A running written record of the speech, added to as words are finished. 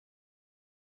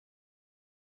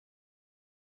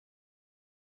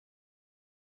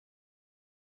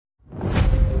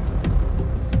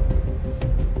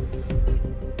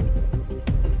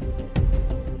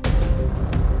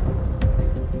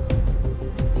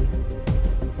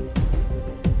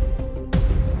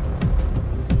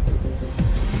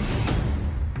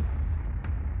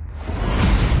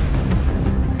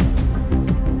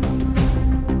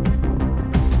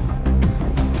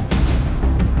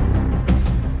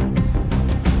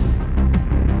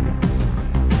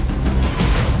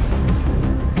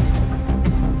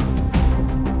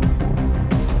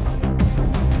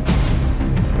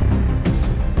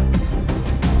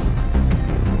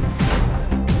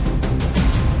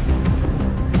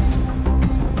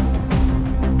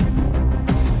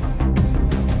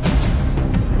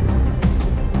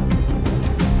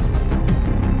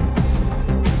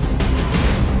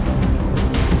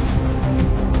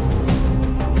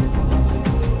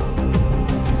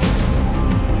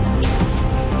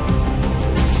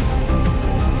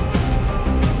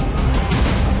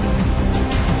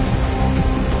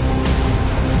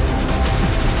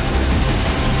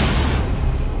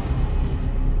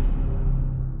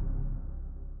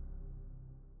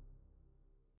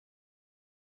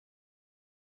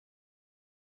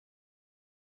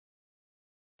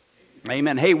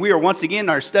Amen. Hey, we are once again in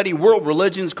our study, World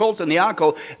Religions, Cults, and the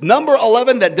Occult, number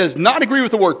 11 that does not agree with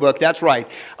the workbook. That's right.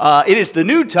 It is the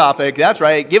new topic. That's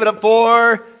right. Give it up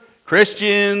for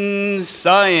Christian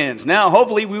Science. Now,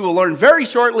 hopefully, we will learn very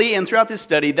shortly and throughout this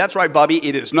study. That's right, Bobby.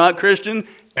 It is not Christian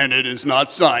and it is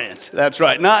not science. That's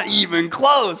right. Not even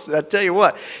close. I tell you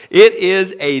what, it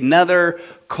is another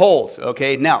cult.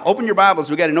 Okay, now open your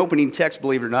Bibles. We got an opening text,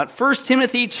 believe it or not. 1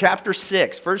 Timothy chapter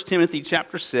 6. 1 Timothy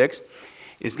chapter 6.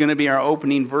 Is going to be our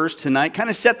opening verse tonight. Kind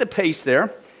of set the pace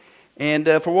there and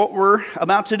for what we're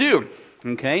about to do,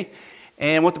 okay?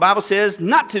 And what the Bible says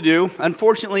not to do.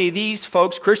 Unfortunately, these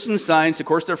folks, Christian Science, of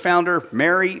course, their founder,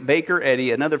 Mary Baker Eddy,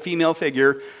 another female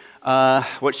figure,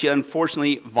 what she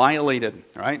unfortunately violated,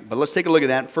 all right? But let's take a look at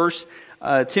that.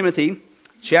 1 Timothy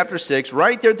chapter 6,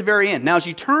 right there at the very end. Now, as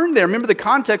you turn there, remember the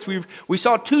context. We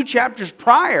saw 2 chapters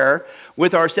prior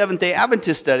with our Seventh-day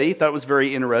Adventist study. Thought it was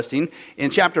very interesting. In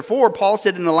chapter 4, Paul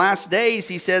said in the last days,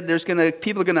 he said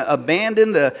people are going to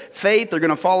abandon the faith. They're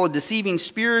going to follow deceiving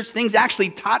spirits, things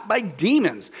actually taught by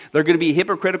demons. They're going to be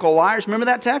hypocritical liars. Remember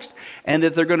that text? And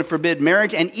that they're going to forbid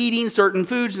marriage and eating certain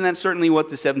foods, and that's certainly what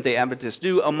the Seventh-day Adventists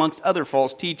do, amongst other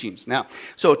false teachings. Now,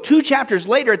 so 2 chapters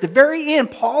later, at the very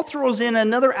end, Paul throws in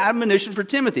another admonition for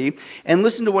Timothy, and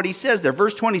listen to what he says there.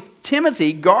 Verse 20,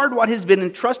 Timothy, guard what has been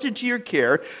entrusted to your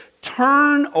care.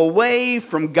 Turn away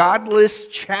from godless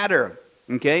chatter.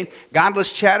 Okay?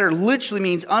 Godless chatter literally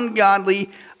means ungodly,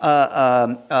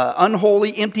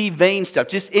 unholy, empty, vain stuff.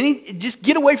 Just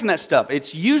get away from that stuff.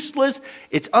 It's useless.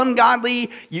 It's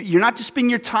ungodly. You're not to spend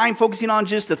your time focusing on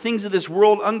just the things of this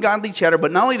world, ungodly chatter.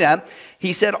 But not only that,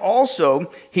 he said,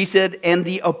 and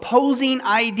the opposing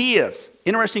ideas.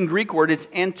 Interesting Greek word, it's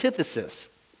antithesis.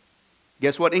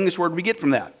 Guess what English word we get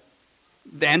from that?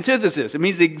 The antithesis. It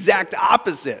means the exact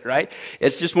opposite, right?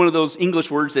 It's just one of those English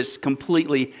words that's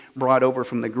completely brought over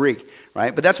from the Greek,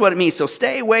 right? But that's what it means. So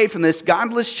stay away from this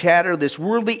godless chatter, this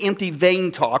worldly, empty,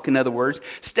 vain talk, in other words.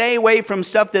 Stay away from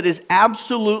stuff that is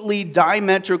absolutely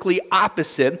diametrically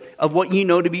opposite of what you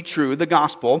know to be true, the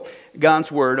gospel,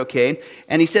 God's word, okay?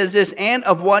 And he says this, and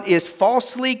of what is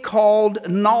falsely called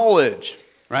knowledge,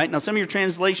 right? Now, some of your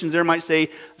translations there might say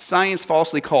science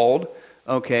falsely called,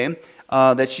 okay?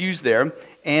 That's used there.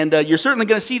 And you're certainly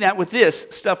going to see that with this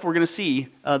stuff we're going to see,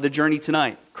 the journey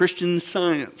tonight. Christian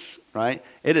Science, right?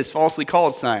 It is falsely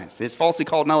called science. It's falsely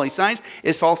called not only science,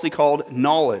 it's falsely called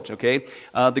knowledge, okay?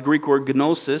 The Greek word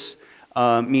gnosis,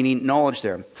 meaning knowledge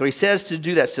there. So he says to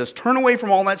do that. He says, turn away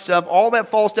from all that stuff, all that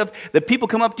false stuff that people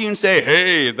come up to you and say,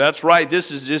 hey, that's right,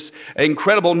 this is just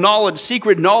incredible knowledge,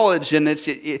 secret knowledge, and if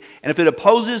it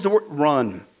opposes the word,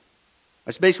 run.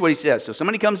 That's basically what he says. So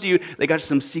somebody comes to you, they got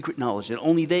some secret knowledge, and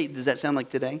only they, does that sound like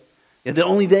today? Yeah, that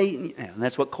only they, yeah, and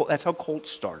that's how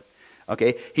cults start.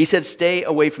 Okay, he said stay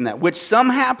away from that, which some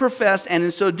have professed, and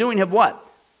in so doing have what?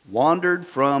 Wandered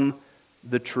from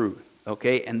the truth.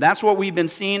 Okay, and that's what we've been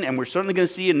seeing, and we're certainly going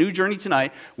to see a new journey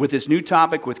tonight with this new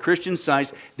topic with Christian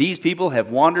Science. These people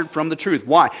have wandered from the truth.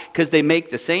 Why? Because they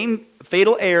make the same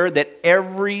fatal error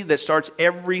that starts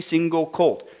every single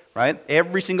cult. Right?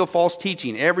 Every single false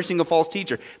teaching, every single false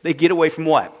teacher, they get away from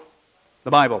what? The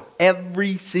Bible.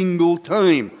 Every single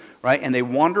time. Right? And they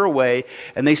wander away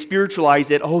and they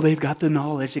spiritualize it. Oh, they've got the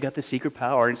knowledge, they got the secret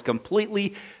power. And it's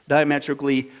completely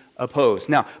diametrically opposed.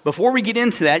 Now, before we get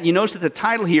into that, you notice that the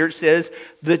title here says,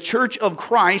 The Church of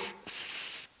Christ,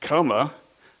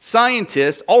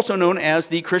 Scientists, also known as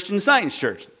the Christian Science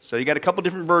Church. So you got a couple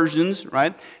different versions,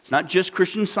 right? It's not just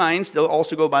Christian Science. They'll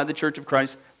also go by the Church of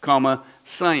Christ,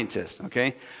 Scientists,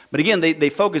 okay? But again, they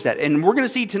focus that. And we're going to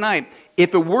see tonight,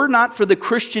 if it were not for the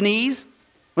Christianese,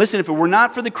 listen, if it were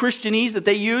not for the Christianese that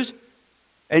they use,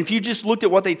 and if you just looked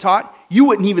at what they taught, you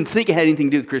wouldn't even think it had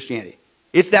anything to do with Christianity.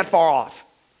 It's that far off.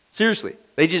 Seriously.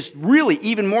 They just really,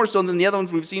 even more so than the other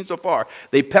ones we've seen so far,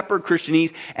 they pepper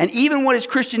Christianese. And even what is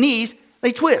Christianese,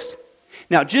 they twist.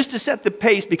 Now, just to set the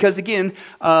pace, because again,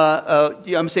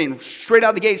 I'm saying straight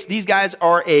out the gates, these guys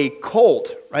are a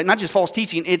cult, right? Not just false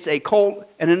teaching, it's a cult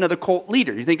and another cult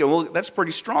leader. You're thinking, well, that's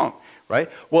pretty strong, right?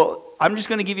 Well, I'm just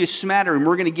going to give you a smattering.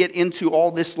 We're going to get into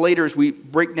all this later as we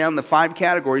break down the 5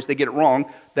 categories they get it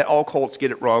wrong, that all cults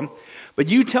get it wrong. But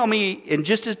you tell me, and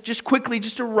just quickly,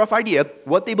 just a rough idea,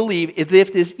 what they believe, if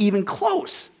it's even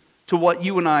close to what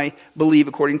you and I believe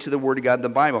according to the Word of God in the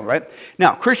Bible, right?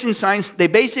 Now, Christian Science, they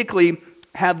basically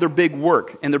have their big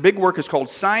work, and their big work is called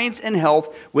Science and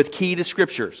Health with Key to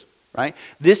Scriptures, right?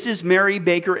 This is Mary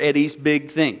Baker Eddy's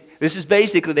big thing. This is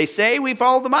basically, they say we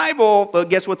follow the Bible, but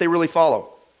guess what they really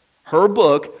follow? Her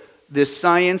book, this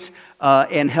Science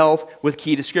and Health with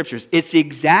Key to Scriptures. It's the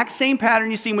exact same pattern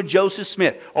you see with Joseph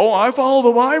Smith. Oh, I follow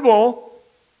the Bible,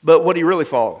 but what do you really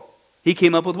follow? He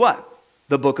came up with what?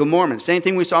 the Book of Mormon. Same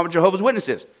thing we saw with Jehovah's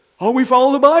Witnesses. Oh, we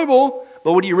follow the Bible.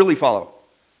 But what do you really follow?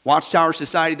 Watchtower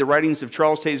Society, the writings of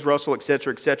Charles Taze Russell,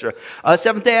 etc., etc.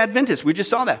 Seventh-day Adventists, we just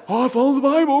saw that. Oh, I follow the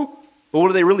Bible. But what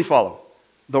do they really follow?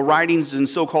 The writings and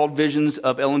so-called visions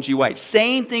of Ellen G. White.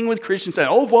 Same thing with Christians saying,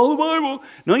 oh, follow the Bible.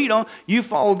 No, you don't. You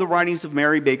follow the writings of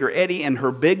Mary Baker Eddy and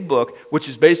her big book, which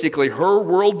is basically her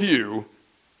worldview,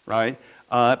 right?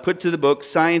 Put to the book,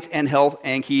 Science and Health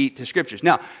and Key to Scriptures.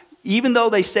 Now, even though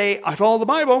they say, I follow the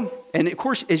Bible, and of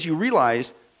course, as you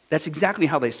realize, that's exactly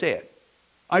how they say it.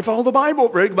 I follow the Bible.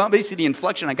 Basically, the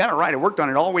inflection, I got it right. I worked on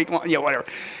it all week long. Yeah, whatever.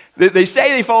 They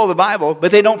say they follow the Bible,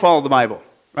 but they don't follow the Bible,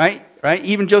 right? Right?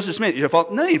 Even Joseph Smith,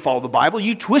 no, they didn't follow the Bible.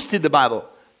 You twisted the Bible.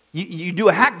 You do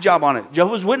a hack job on it.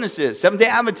 Jehovah's Witnesses, Seventh-day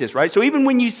Adventists, right? So even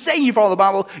when you say you follow the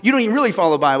Bible, you don't even really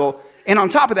follow the Bible. And on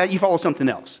top of that, you follow something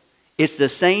else. It's the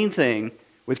same thing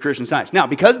with Christian Science. Now,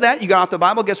 because of that, you got off the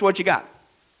Bible, guess what you got?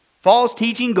 False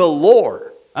teaching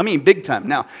galore. I mean, big time.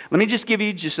 Now, let me just give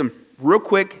you just some real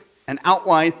quick an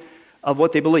outline of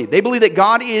what they believe. They believe that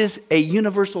God is a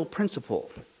universal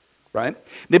principle, right?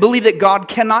 They believe that God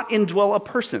cannot indwell a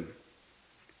person.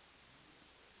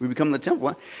 We become the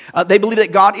temple. They believe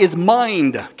that God is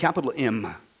mind, capital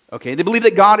M. Okay, they believe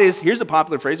that God is, here's a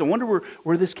popular phrase, I wonder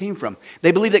where this came from.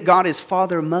 They believe that God is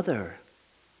father, mother.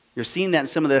 You're seeing that in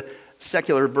some of the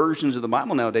secular versions of the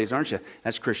Bible nowadays, aren't you?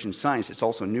 That's Christian Science. It's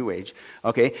also New Age.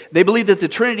 Okay, they believe that the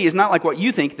Trinity is not like what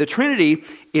you think. The Trinity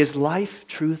is life,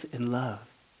 truth, and love.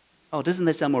 Oh, doesn't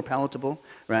that sound more palatable,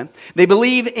 right? They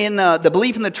believe in, the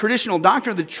belief in the traditional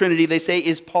doctrine of the Trinity, they say,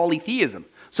 is polytheism.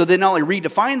 So they not only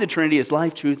redefine the Trinity as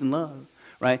life, truth, and love,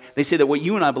 right? They say that what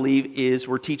you and I believe is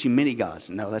we're teaching many gods.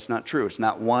 No, that's not true. It's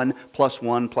not 1 plus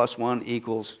 1 plus 1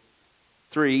 equals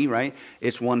 3, right?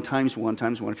 It's 1 times 1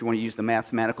 times 1 if you want to use the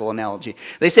mathematical analogy.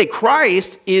 They say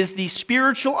Christ is the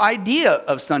spiritual idea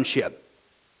of sonship.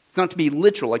 It's not to be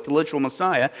literal, like the literal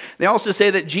Messiah. They also say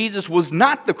that Jesus was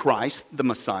not the Christ, the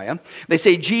Messiah. They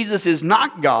say Jesus is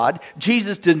not God.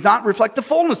 Jesus does not reflect the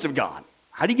fullness of God.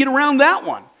 How do you get around that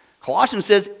one? Colossians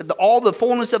says all the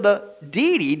fullness of the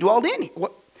deity dwelled in him.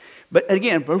 But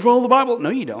again, follow the Bible?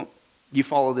 No, you don't. You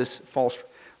follow this false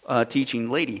teaching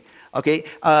lady. Okay,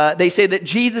 they say that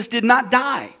Jesus did not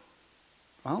die.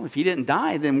 Well, if he didn't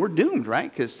die, then we're doomed, right?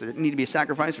 Because there need to be a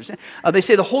sacrifice for sin. They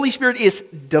say the Holy Spirit is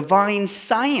divine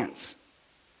science.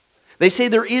 They say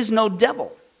there is no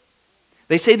devil.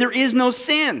 They say there is no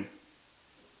sin.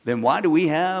 Then why do we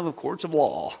have courts of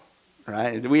law?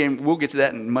 Right? We'll get to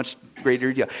that in much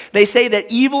greater detail. They say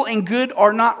that evil and good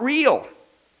are not real.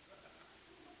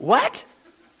 What?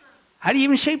 How do you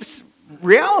even shape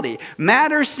reality?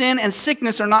 Matter, sin, and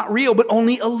sickness are not real, but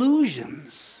only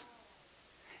illusions.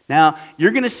 Now,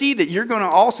 you're going to see that you're going to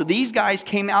also, these guys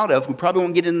came out of, we probably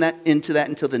won't get into that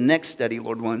until the next study,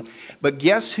 Lord willing, but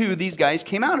guess who these guys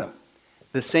came out of?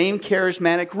 The same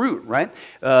charismatic root, right?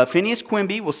 Phineas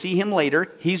Quimby, we'll see him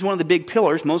later. He's one of the big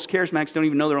pillars. Most charismatics don't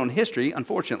even know their own history,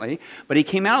 unfortunately. But he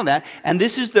came out of that. And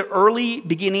this is the early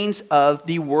beginnings of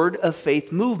the Word of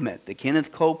Faith movement. The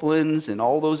Kenneth Copelands and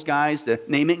all those guys, the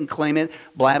name it and claim it,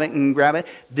 blab it and grab it.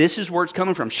 This is where it's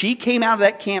coming from. She came out of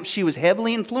that camp. She was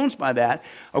heavily influenced by that,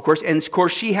 of course. And of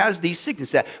course, she has these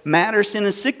sickness, that matter, sin,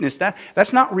 and sickness.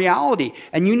 That's not reality.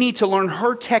 And you need to learn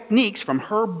her techniques from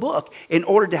her book in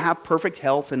order to have perfect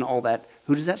health and all that.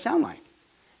 Who does that sound like?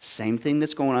 Same thing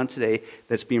that's going on today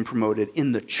that's being promoted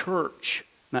in the church,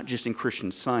 not just in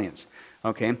Christian Science.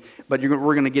 Okay, but we're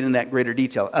going to get into that greater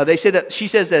detail. They say that she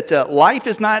says that life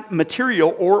is not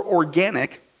material or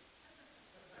organic.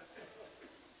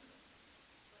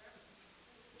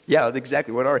 Yeah,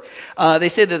 exactly. What are they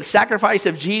say that the sacrifice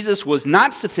of Jesus was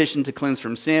not sufficient to cleanse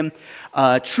from sin.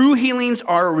 True healings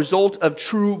are a result of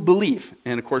true belief.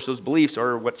 And of course, those beliefs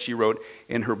are what she wrote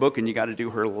in her book, and you got to do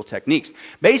her little techniques.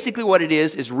 Basically, what it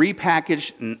is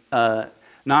repackaged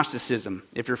Gnosticism,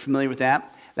 if you're familiar with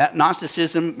that. That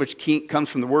Gnosticism, which comes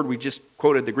from the word we just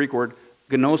quoted, the Greek word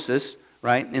gnosis,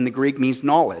 right? In the Greek means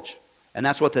knowledge. And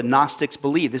that's what the Gnostics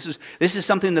believe. This is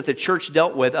something that the church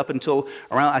dealt with up until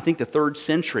around, I think, the 3rd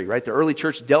century, right? The early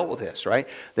church dealt with this, right?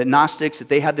 The Gnostics, that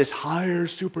they had this higher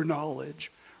super knowledge,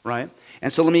 right?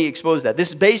 And so let me expose that. This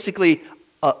is basically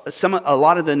a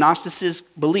lot of the Gnostics'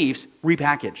 beliefs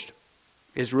repackaged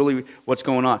is really what's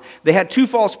going on. They had 2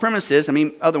 false premises,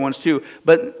 other ones too,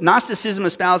 but Gnosticism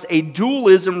espoused a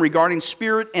dualism regarding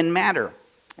spirit and matter.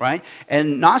 Right?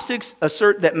 And Gnostics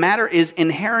assert that matter is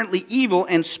inherently evil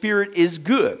and spirit is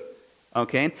good.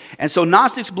 Okay? And so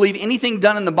Gnostics believe anything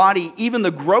done in the body, even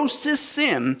the grossest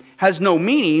sin, has no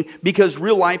meaning because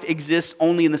real life exists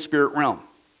only in the spirit realm.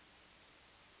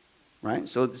 Right?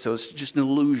 So it's just an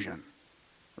illusion.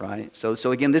 right?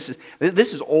 So again, this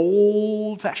is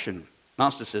old-fashioned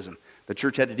Gnosticism. The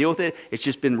church had to deal with it. It's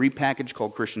just been repackaged,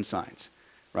 called Christian Science,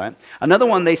 right? Another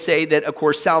one, they say that, of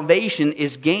course, salvation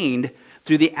is gained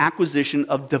through the acquisition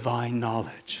of divine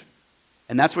knowledge.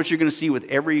 And that's what you're going to see with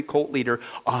every cult leader.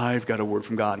 I've got a word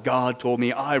from God. God told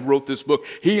me. I wrote this book.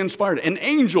 He inspired it. An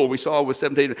angel, we saw with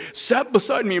 7 sat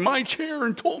beside me in my chair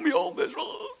and told me all this.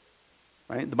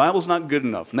 Right? The Bible's not good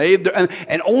enough.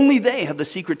 And only they have the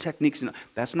secret techniques.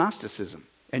 That's Gnosticism.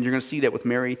 And you're going to see that with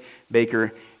Mary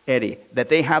Baker Eddy, that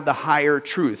they have the higher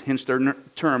truth, hence their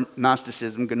term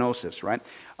Gnosticism, gnosis, right?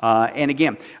 And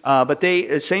again, but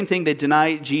same thing, they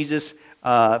deny Jesus'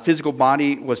 physical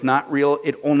body was not real.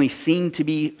 It only seemed to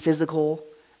be physical.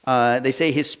 They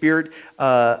say his spirit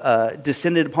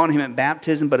descended upon him at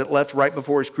baptism, but it left right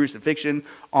before his crucifixion.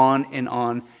 On and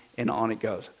on and on it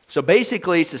goes. So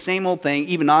basically, it's the same old thing,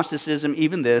 even Gnosticism,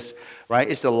 even this, right?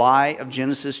 It's the lie of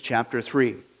Genesis chapter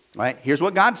 3. Right? Here's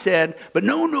what God said, but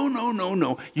no.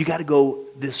 You got to go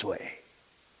this way.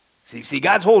 See,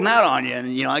 God's holding out on you,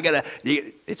 and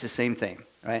it's the same thing,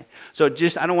 right? So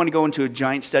I don't want to go into a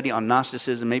giant study on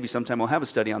Gnosticism. Maybe sometime we'll have a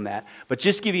study on that. But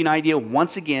just give you an idea,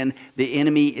 once again, the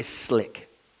enemy is slick.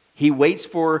 He waits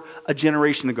for a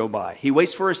generation to go by. He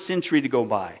waits for a century to go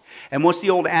by. And what's the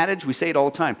old adage? We say it all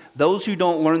the time. Those who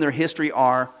don't learn their history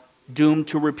are doomed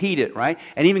to repeat it, right?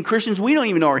 And even Christians, we don't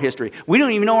even know our history. We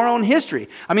don't even know our own history.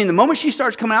 I mean, the moment she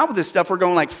starts coming out with this stuff, we're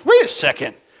going like, wait a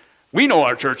second. We know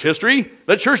our church history.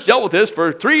 The church dealt with this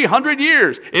for 300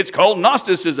 years. It's called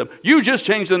Gnosticism. You just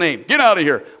changed the name. Get out of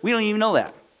here. We don't even know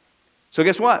that. So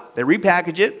guess what? They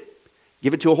repackage it,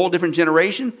 give it to a whole different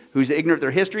generation who's ignorant of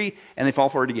their history, and they fall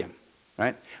for it again,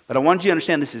 right? But I want you to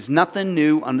understand this is nothing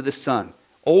new under the sun.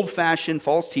 Old-fashioned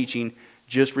false teaching,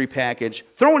 just repackaged,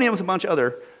 thrown in with a bunch of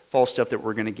other false stuff that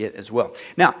we're going to get as well.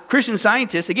 Now, Christian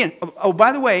Scientists, again,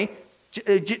 by the way,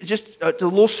 just a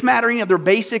little smattering of their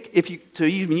basic, to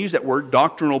even use that word,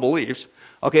 doctrinal beliefs,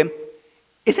 okay,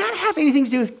 does that have anything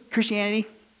to do with Christianity?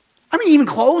 I mean, even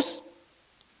close?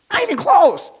 Not even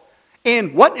close.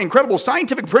 And what incredible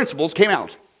scientific principles came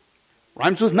out?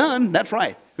 Rhymes with none, that's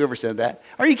right. Whoever said that.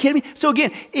 Are you kidding me? So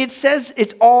again, it says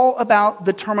it's all about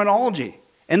the terminology.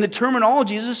 And the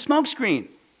terminology is a smokescreen.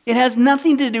 It has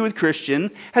nothing to do with Christian,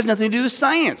 has nothing to do with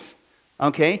science.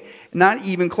 Okay? Not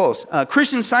even close.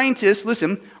 Christian Scientists,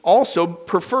 listen, also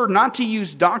prefer not to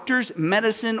use doctors,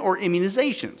 medicine, or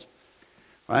immunizations.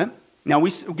 Right? Now,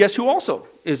 guess who also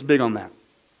is big on that?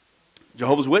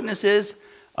 Jehovah's Witnesses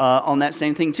on that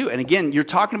same thing too. And again, you're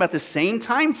talking about the same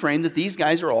time frame that these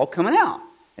guys are all coming out.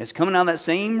 It's coming down that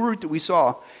same route that we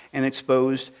saw and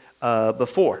exposed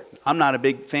before. I'm not a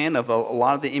big fan of a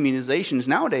lot of the immunizations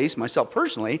nowadays, myself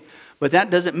personally, but that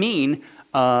doesn't mean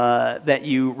that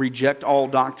you reject all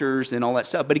doctors and all that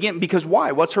stuff. But again, because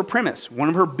why? What's her premise? One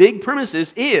of her big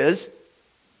premises is,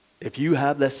 if you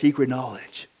have that secret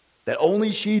knowledge that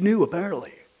only she knew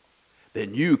apparently,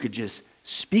 then you could just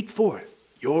speak forth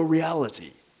your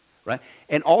reality, right?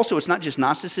 And also, it's not just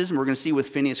Gnosticism. We're going to see with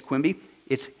Phineas Quimby,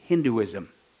 it's Hinduism,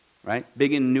 right?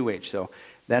 Big in New Age, so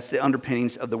that's the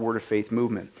underpinnings of the Word of Faith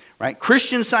movement, right?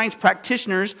 Christian Science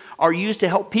practitioners are used to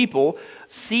help people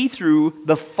see through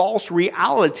the false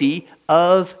reality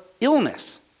of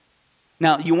illness.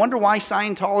 Now, you wonder why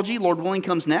Scientology, Lord willing,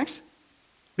 comes next?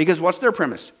 Because what's their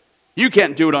premise? You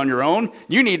can't do it on your own.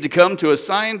 You need to come to a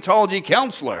Scientology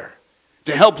counselor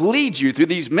to help lead you through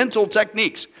these mental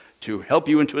techniques to help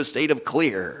you into a state of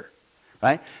clear.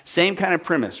 Right? Same kind of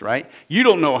premise, right? You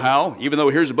don't know how, even though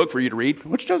here's a book for you to read,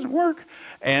 which doesn't work.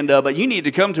 And but you need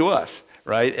to come to us,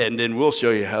 right? And then we'll show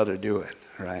you how to do it,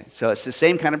 right? So it's the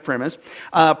same kind of premise.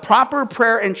 Proper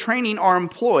prayer and training are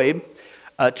employed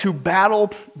to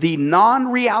battle the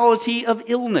non-reality of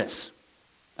illness.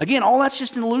 Again, all that's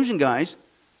just an illusion, guys.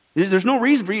 There's no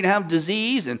reason for you to have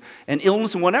disease and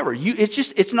illness and whatever.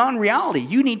 It's non-reality.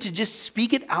 You need to just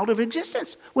speak it out of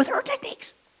existence with our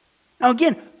techniques. Now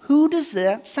again, who does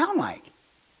that sound like?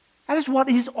 That is what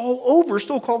is all over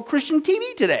so-called Christian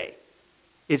TV today.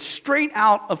 It's straight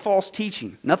out of false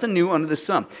teaching. Nothing new under the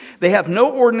sun. They have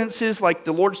no ordinances like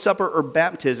the Lord's Supper or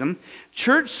baptism.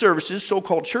 Church services,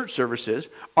 so-called church services,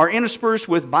 are interspersed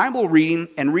with Bible reading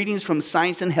and readings from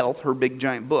Science and Health, her big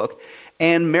giant book.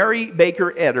 And Mary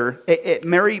Baker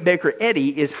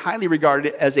Eddy is highly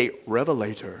regarded as a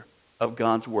revelator of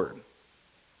God's Word.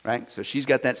 Right? So she's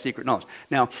got that secret knowledge.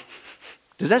 Now,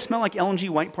 does that smell like Ellen G.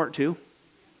 White Part 2?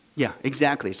 Yeah,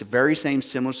 exactly. It's the very same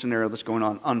similar scenario that's going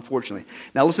on, unfortunately.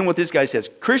 Now listen what this guy says.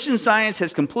 Christian Science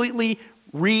has completely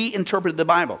reinterpreted the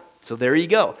Bible. So there you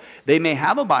go. They may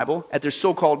have a Bible at their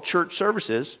so-called church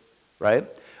services, right?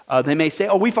 They may say,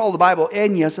 oh, we follow the Bible.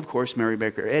 And yes, of course, Mary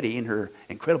Baker Eddy in her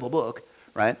incredible book,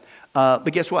 right? But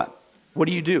guess what? What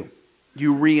do?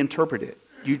 You reinterpret it.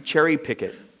 You cherry pick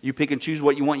it. You pick and choose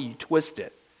what you want. You twist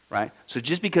it, right? So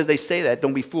just because they say that,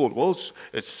 don't be fooled. Well,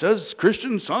 it says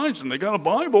Christian Science and they got a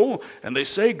Bible and they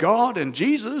say God and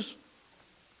Jesus.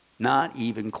 Not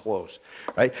even close,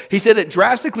 right? He said it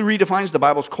drastically redefines the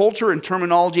Bible's culture and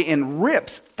terminology and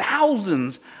rips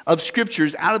thousands of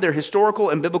scriptures out of their historical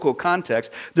and biblical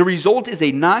context. The result is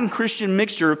a non-Christian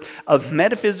mixture of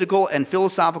metaphysical and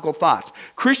philosophical thoughts.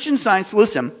 Christian Science,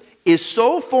 listen, is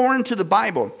so foreign to the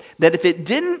Bible that if it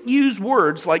didn't use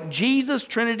words like Jesus,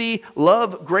 Trinity,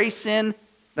 love, grace, sin,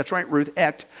 that's right, Ruth,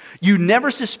 ect, you never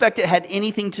suspect it had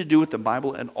anything to do with the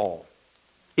Bible at all.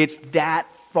 It's that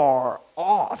far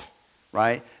off,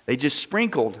 right? They just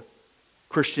sprinkled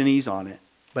Christianese on it,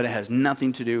 but it has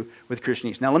nothing to do with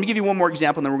Christianese. Now, let me give you one more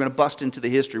example, and then we're going to bust into the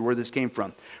history where this came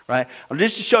from, right?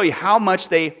 Just to show you how much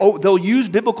they'll use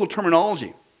biblical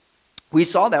terminology. We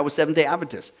saw that with Seventh-day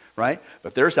Adventists, right?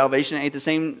 But their salvation ain't the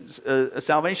same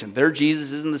salvation. Their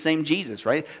Jesus isn't the same Jesus,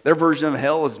 right? Their version of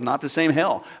hell is not the same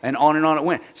hell, and on it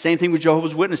went. Same thing with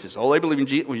Jehovah's Witnesses. Oh, they believe in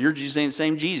Jesus. Well, your Jesus ain't the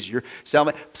same Jesus.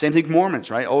 Same thing with Mormons,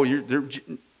 right? Oh,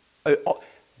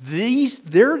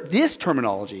 this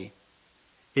terminology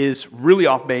is really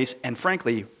off base, and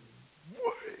frankly,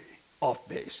 way off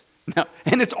base. Now,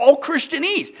 and it's all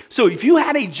Christianese. So if you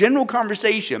had a general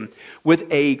conversation with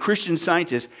a Christian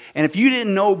Scientist, and if you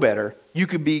didn't know better, you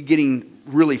could be getting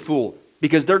really fooled,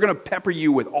 because they're going to pepper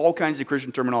you with all kinds of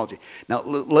Christian terminology. Now,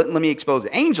 let me expose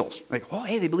it. Angels. Like, oh,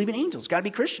 hey, they believe in angels. Got to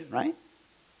be Christian, right?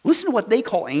 Listen to what they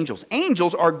call angels.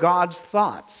 Angels are God's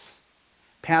thoughts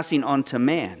passing on to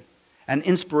man, an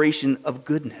inspiration of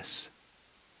goodness.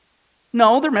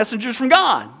 No, they're messengers from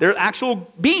God. They're actual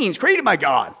beings created by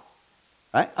God.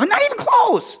 Right? I'm not even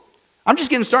close. I'm just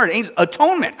getting started. Angels,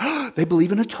 atonement. They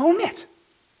believe in atonement.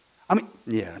 I mean,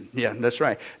 yeah, that's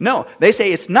right. No, they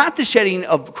say it's not the shedding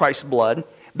of Christ's blood.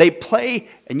 They play,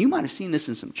 and you might have seen this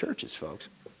in some churches, folks.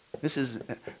 This is,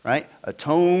 right,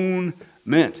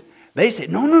 atonement. They say,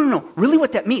 no. Really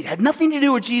what that means had nothing to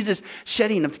do with Jesus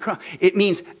shedding of the cross. It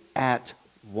means at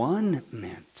one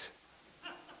ment.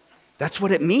 That's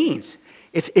what it means.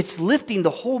 It's lifting the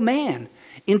whole man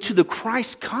into the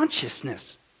Christ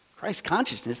consciousness. Christ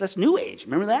consciousness, that's New Age.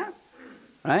 Remember that?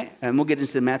 Right? And we'll get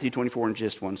into Matthew 24 in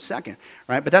just one second.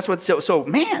 Right? But that's what, so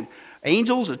man,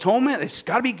 angels, atonement, it's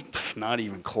got to be not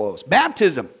even close.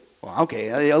 Baptism. Well, okay,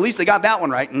 at least they got that one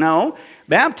right. No,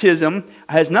 baptism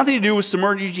has nothing to do with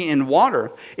submerging in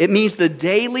water. It means the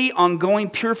daily, ongoing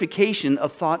purification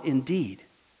of thought and deed.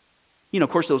 Of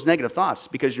course, those negative thoughts,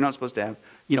 because you're not supposed to have,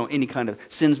 any kind of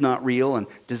sin's not real and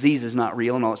disease is not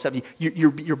real and all that stuff.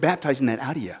 You're baptizing that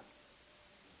out of you.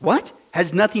 What?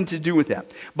 Has nothing to do with that.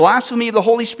 Blasphemy of the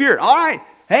Holy Spirit. All right.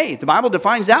 Hey, the Bible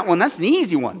defines that one. That's an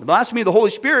easy one. The blasphemy of the Holy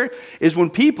Spirit is when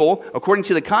people, according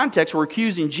to the context, were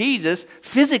accusing Jesus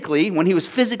physically, when he was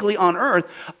physically on earth,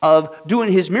 of doing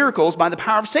his miracles by the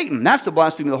power of Satan. That's the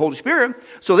blasphemy of the Holy Spirit.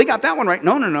 So they got that one right.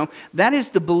 No. That is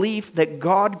the belief that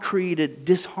God created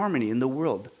disharmony in the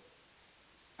world.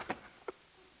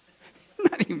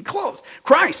 Not even close.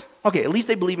 Christ. Okay, at least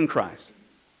they believe in Christ.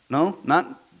 No,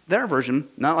 not their version,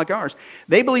 not like ours.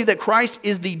 They believe that Christ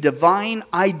is the divine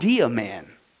idea man.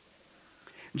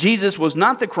 Jesus was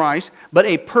not the Christ, but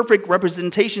a perfect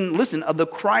representation, listen, of the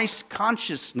Christ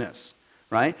consciousness,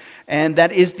 right? And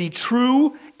that is the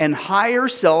true and higher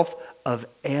self of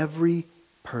every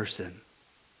person,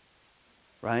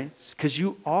 right? Because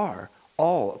you are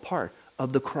all a part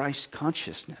of the Christ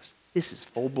consciousness. This is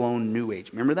full-blown New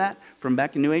Age. Remember that from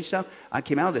back in New Age stuff? I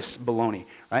came out of this baloney,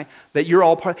 right? That you're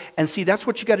all part. And see, that's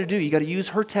what you got to do. You got to use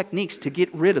her techniques to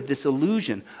get rid of this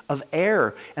illusion of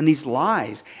error and these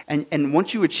lies. And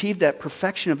once you achieve that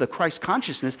perfection of the Christ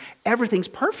consciousness, everything's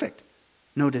perfect.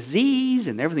 No disease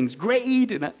and everything's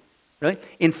great. And right?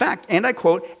 In fact, and I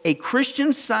quote, a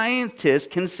Christian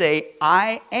Scientist can say,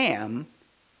 I am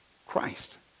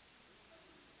Christ.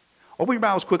 Open your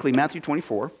Bibles quickly, Matthew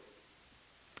 24.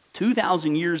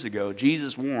 2,000 years ago,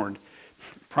 Jesus warned,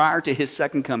 prior to his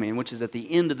second coming, which is at the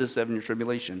end of the 7-year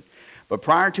tribulation, but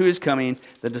prior to his coming,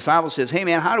 the disciples says, hey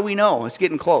man, how do we know? It's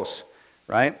getting close,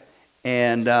 right?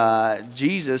 And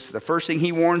Jesus, the first thing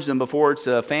he warns them before it's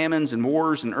famines and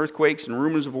wars and earthquakes and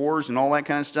rumors of wars and all that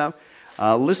kind of stuff,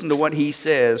 listen to what he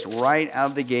says right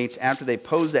out of the gates after they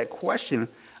pose that question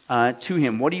to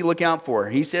him. What do you look out for?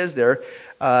 He says there,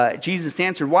 Jesus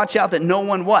answered, watch out that no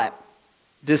one what?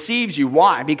 Deceives you.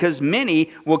 Why? Because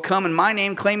many will come in my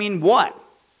name claiming what?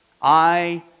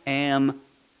 I am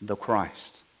the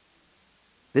Christ.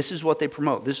 This is what they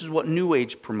promote. This is what New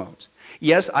Age promotes.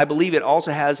 Yes, I believe it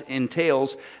also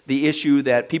entails the issue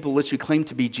that people literally claim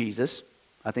to be Jesus.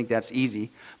 I think that's easy.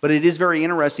 But it is very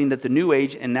interesting that the New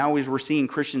Age, and now as we're seeing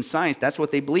Christian Science, that's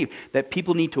what they believe. That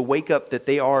people need to wake up that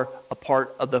they are a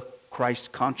part of the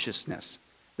Christ consciousness.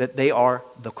 That they are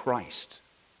the Christ.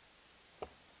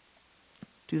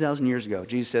 2,000 years ago,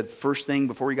 Jesus said, first thing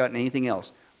before he got anything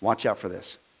else, watch out for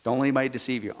this. Don't let anybody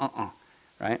deceive you.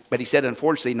 Right? But he said,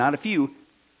 unfortunately, not a few,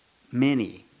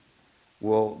 many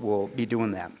will be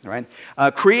doing that. Right?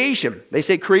 Creation. They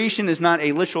say creation is not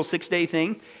a literal 6-day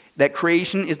thing. That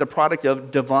creation is the product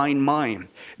of divine mind.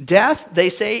 Death, they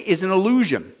say, is an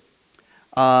illusion.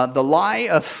 The lie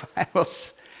of...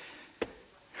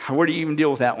 Where do you even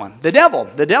deal with that one? The devil.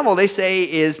 The devil, they say,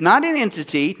 is not an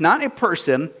entity, not a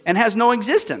person, and has no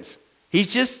existence. He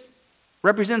just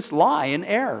represents lie and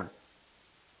error.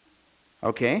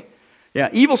 Okay? Yeah,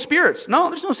 evil spirits. No,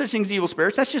 there's no such thing as evil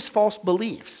spirits. That's just false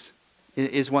beliefs,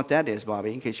 is what that is,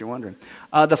 Bobby, in case you're wondering.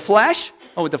 The flesh.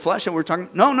 Oh, the flesh that we're talking...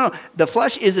 No. The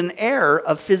flesh is an error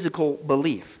of physical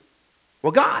belief.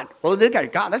 Well, God. Well, they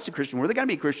got God. That's a Christian word. They got to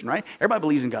be a Christian, right? Everybody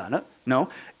believes in God. No.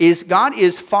 God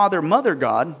is Father, Mother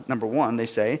God, number one, they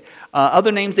say.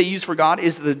 Other names they use for God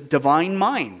is the divine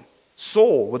mind.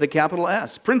 Soul with a capital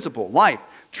S. Principle, life,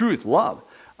 truth, love.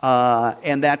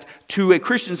 And that to a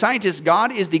Christian scientist,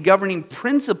 God is the governing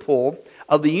principle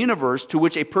of the universe to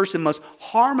which a person must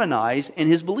harmonize in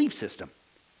his belief system.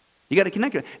 You got to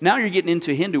connect it. Now you're getting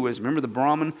into Hinduism. Remember the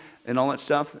Brahman and all that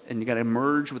stuff? And you got to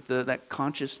merge with that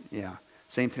conscious... Yeah,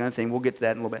 same kind of thing. We'll get to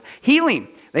that in a little bit. Healing.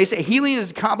 They say healing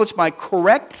is accomplished by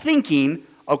correct thinking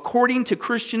according to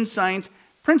Christian Science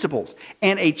principles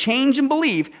and a change in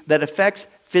belief that affects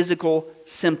physical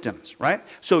symptoms, right?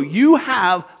 So you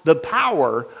have the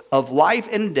power of life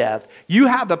and death. You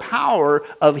have the power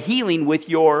of healing with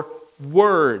your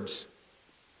words.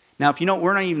 Now, if you know,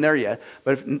 we're not even there yet,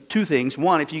 but two things.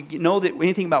 One, if you know that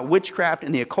anything about witchcraft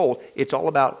and the occult, it's all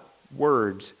about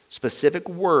words. Specific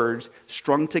words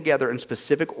strung together in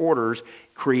specific orders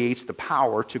creates the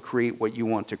power to create what you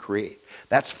want to create.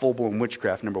 That's full-blown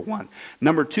witchcraft, number one.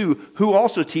 Number two, who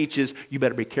also teaches you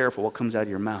better be careful what comes out of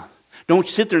your mouth. Don't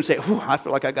sit there and say, I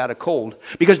feel like I got a cold.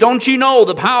 Because don't you know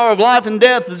the power of life and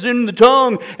death is in the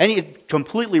tongue? And it's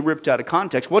completely ripped out of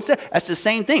context. What's that? That's the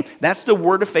same thing. That's the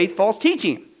word of faith false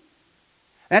teaching.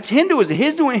 That's Hinduism.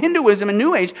 Hinduism and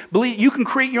New Age believe you can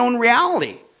create your own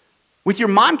reality with your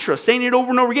mantra, saying it over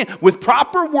and over again. With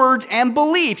proper words and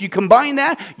belief, you combine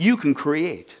that, you can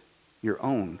create your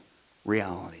own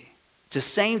reality. It's the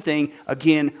same thing,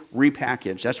 again,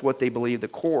 repackaged. That's what they believe, the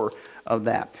core of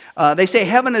that. They say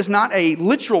heaven is not a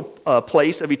literal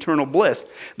place of eternal bliss.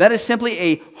 That is simply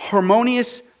a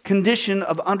harmonious condition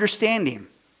of understanding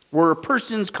where a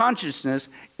person's consciousness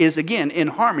is, again, in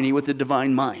harmony with the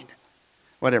divine mind.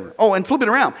 Whatever. Oh, and flip it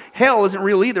around. Hell isn't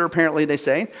real either, apparently, they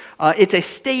say. It's a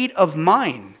state of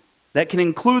mind that can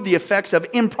include the effects of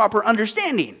improper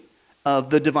understanding of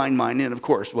the divine mind. And, of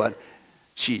course, what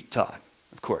she taught.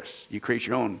 Of course, you create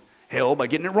your own hell by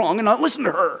getting it wrong and not listen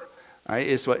to her. Right?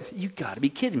 It's what, you got to be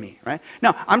kidding me, right?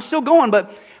 Now, I'm still going, but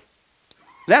does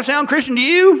that sound Christian to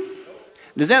you?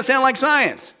 Does that sound like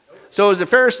science? So is it a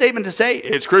fair statement to say,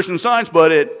 it's Christian Science,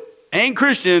 but it ain't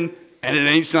Christian, and it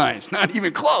ain't science. Not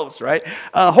even close, right?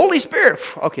 Holy Spirit.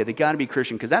 Okay, they got to be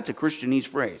Christian because that's a Christianese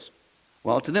phrase.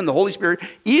 Well, to them, the Holy Spirit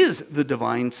is the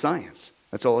divine science.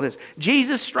 That's all it is.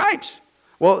 Jesus' stripes.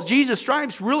 Well, Jesus'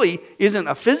 stripes really isn't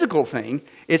a physical thing.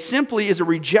 It simply is a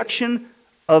rejection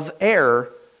of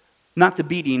error, not the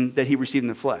beating that he received in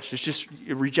the flesh. It's just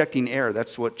rejecting error.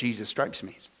 That's what Jesus' stripes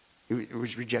means. It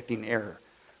was rejecting error,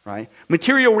 right?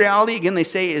 Material reality, again, they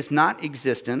say, is not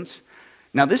existence.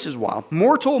 Now, this is wild.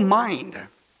 Mortal mind.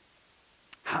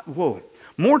 Whoa.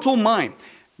 Mortal mind.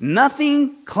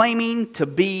 Nothing claiming to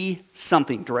be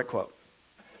something. Direct quote.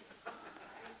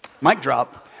 Mic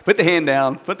drop. Put the hand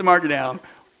down. Put the marker down.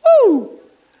 Woo!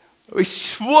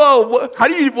 Whoa. How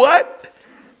do you, what?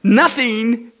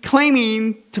 Nothing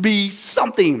claiming to be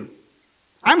something.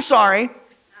 I'm sorry,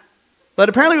 but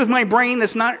apparently with my brain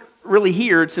that's not really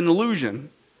here, it's an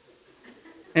illusion.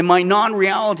 And my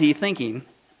non-reality thinking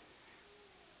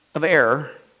of error.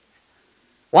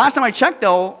 Last time I checked,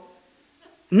 though,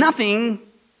 nothing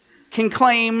can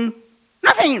claim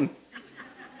nothing.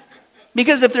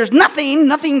 Because if there's nothing,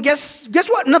 guess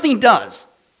what? Nothing does.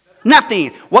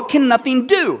 Nothing. What can nothing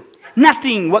do?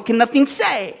 Nothing. What can nothing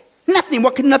say? Nothing.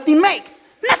 What can nothing make?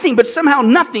 Nothing. But somehow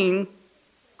nothing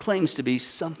claims to be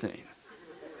something.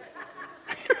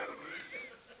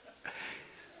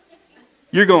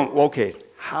 You're going, well, okay,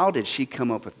 how did she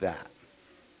come up with that?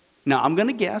 Now, I'm going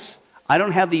to guess. I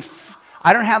don't have the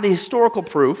I don't have the historical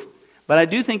proof, but I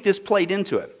do think this played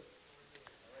into it.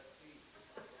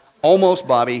 Almost,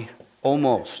 Bobby,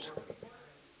 almost.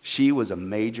 She was a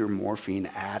major morphine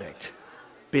addict.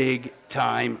 Big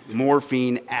time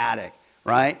morphine addict,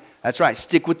 right? That's right.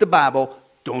 Stick with the Bible.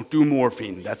 Don't do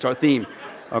morphine. That's our theme.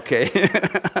 Okay.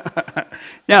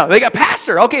 Now, they got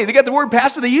pastor. Okay, they got the word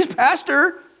pastor. They use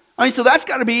pastor. I mean, so that's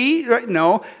got to be, right?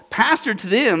 No. Pastor to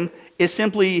them is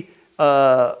simply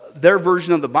their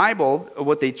version of the Bible,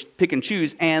 what they pick and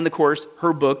choose, and, of course,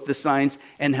 her book, The Science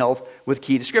and Health with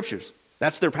Key to Scriptures.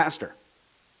 That's their pastor.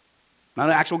 Not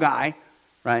an actual guy,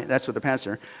 right? That's what their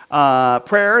pastor.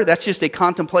 Prayer, that's just a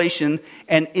contemplation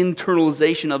and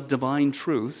internalization of divine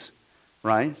truths,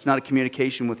 right? It's not a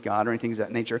communication with God or anything of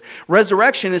that nature.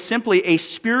 Resurrection is simply a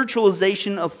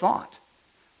spiritualization of thought,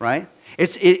 right?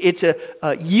 It's a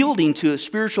yielding to a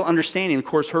spiritual understanding, of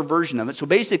course, her version of it. So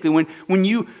basically, when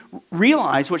you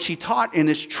realize what she taught and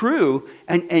is true,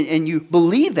 and you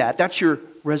believe that, that's your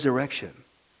resurrection.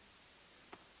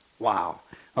 Wow.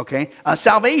 Okay.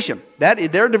 Salvation.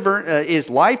 Is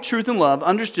life, truth, and love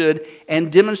understood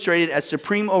and demonstrated as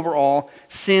supreme over all,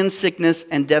 sin, sickness,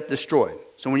 and death destroyed.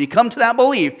 So when you come to that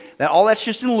belief that all that's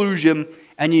just an illusion,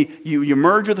 and you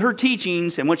merge with her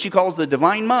teachings and what she calls the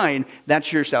divine mind,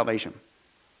 that's your salvation,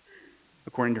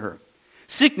 according to her.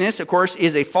 Sickness, of course,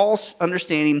 is a false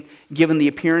understanding given the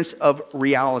appearance of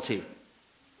reality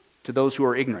to those who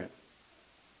are ignorant.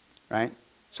 Right?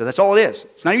 So that's all it is.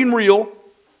 It's not even real.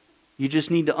 You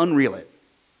just need to unreel it.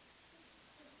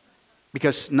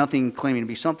 Because nothing claiming to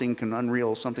be something can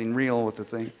unreel something real with the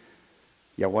thing.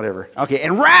 Yeah, whatever. Okay,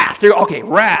 and wrath. Okay,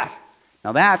 wrath.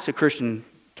 Now that's a Christian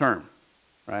term,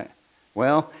 right?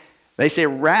 Well, they say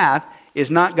wrath is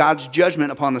not God's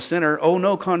judgment upon the sinner. Oh,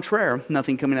 no, contraire.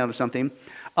 Nothing coming out of something.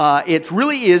 It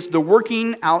really is the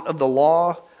working out of the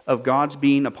law of God's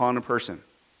being upon a person.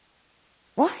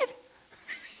 What?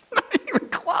 Not even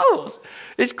close.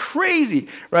 It's crazy,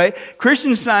 right?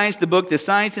 Christian Science, the book, The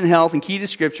Science and Health and Key to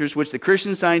Scriptures, which the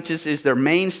Christian Scientist is their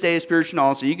mainstay of spiritual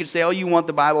knowledge. So you could say, oh, you want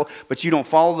the Bible, but you don't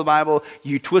follow the Bible.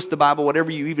 You twist the Bible. Whatever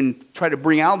you even try to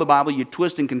bring out of the Bible, you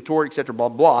twist and contort, etc., blah,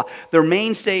 blah. Their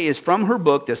mainstay is from her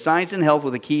book, The Science and Health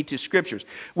with a Key to Scriptures,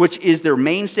 which is their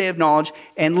mainstay of knowledge.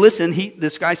 And listen,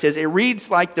 this guy says, it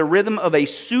reads like the rhythm of a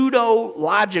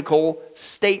pseudo-logical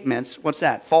statements. What's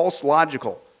that? False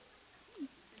logical.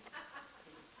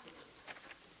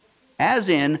 As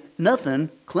in, nothing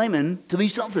claiming to be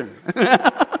something.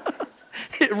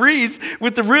 It reads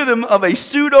with the rhythm of a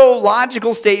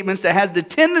pseudo-logical statements that has the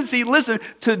tendency, listen,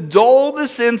 to dull the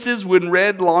senses when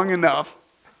read long enough.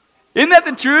 Isn't that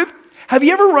the truth? Have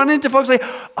you ever run into folks like,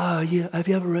 yeah, have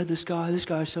you ever read this guy? This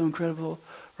guy's so incredible.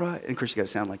 Right? And of course, you got to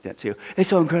sound like that too. It's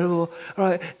so incredible,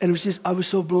 right? And it was just, I was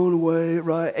so blown away,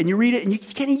 right? And you read it, and you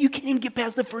can't even get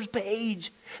past the first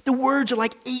page. The words are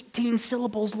like 18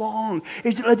 syllables long.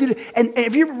 And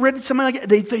have you ever read something like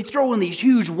that? They throw in these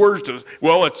huge words to,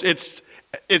 well,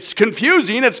 it's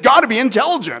confusing. It's got to be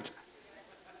intelligent.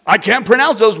 I can't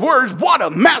pronounce those words. What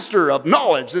a master of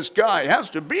knowledge this guy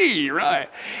has to be, right?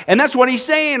 And that's what he's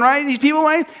saying, right? These people,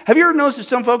 right? Have you ever noticed that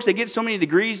some folks, they get so many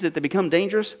degrees that they become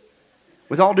dangerous?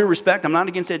 With all due respect, I'm not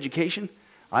against education.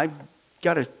 I've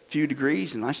got a few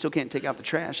degrees, and I still can't take out the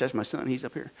trash. That's my son. He's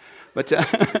up here. But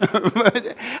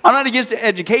I'm not against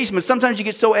education, but sometimes you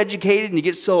get so educated and you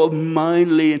get so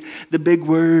mindly and the big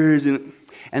words.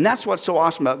 And that's what's so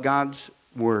awesome about God's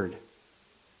Word.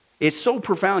 It's so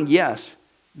profound, yes,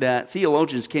 that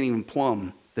theologians can't even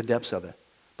plumb the depths of it.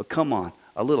 But come on,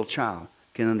 a little child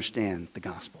can understand the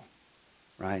gospel.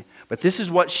 Right? But this is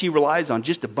what she relies on,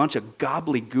 just a bunch of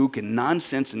gobbledygook and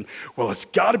nonsense. And, well, it's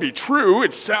got to be true.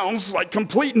 It sounds like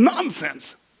complete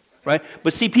nonsense. Right?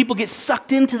 But see, people get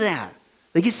sucked into that.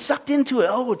 They get sucked into it.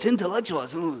 Oh, it's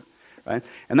intellectualism. Right?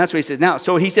 And that's what he says. Now,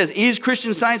 so he says, is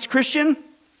Christian Science Christian?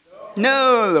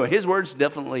 No. His words,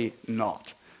 definitely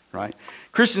not. Right?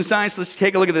 Christian Science, let's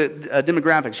take a look at the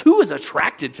demographics. Who is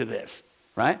attracted to this?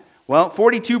 Right? Well,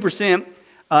 42%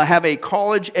 have a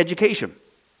college education.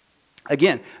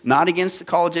 Again, not against the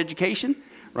college education,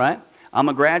 right? I'm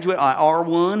a graduate, I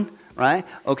R1, right?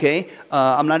 Okay,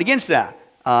 I'm not against that.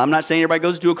 I'm not saying everybody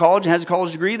goes to a college and has a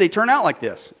college degree, they turn out like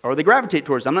this, or they gravitate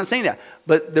towards it. I'm not saying that.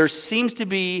 But there seems to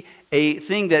be a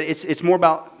thing that it's more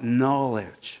about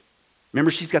knowledge. Remember,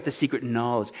 she's got the secret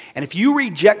knowledge. And if you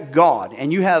reject God,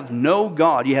 and you have no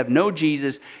God, you have no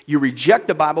Jesus, you reject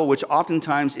the Bible, which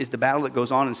oftentimes is the battle that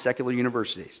goes on in secular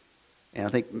universities. And I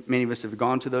think many of us have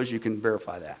gone to those, you can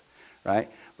verify that.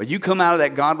 Right? But you come out of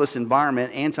that godless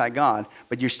environment, anti-God,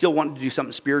 but you're still wanting to do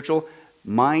something spiritual,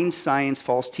 mind, science,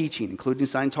 false teaching, including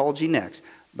Scientology next,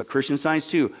 but Christian Science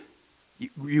too,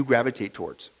 you gravitate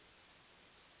towards.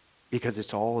 because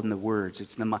it's all in the words.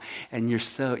 It's in the mind. And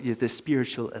you're the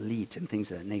spiritual elite and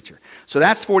things of that nature. So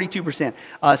that's 42%.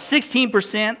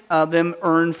 16% of them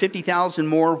earn $50,000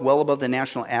 more, well above the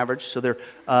national average. So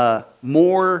they're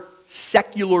more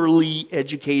secularly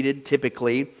educated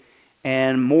typically,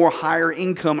 and more higher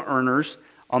income earners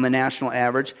on the national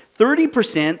average.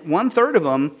 30%, one-third of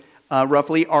them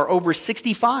roughly, are over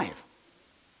 65.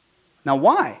 Now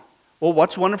why? Well,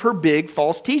 what's one of her big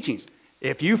false teachings?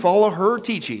 If you follow her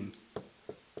teaching,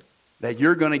 that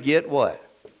you're going to get what?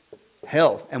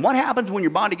 Health. And what happens when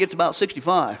your body gets about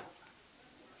 65?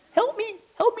 Help me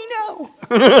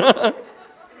now.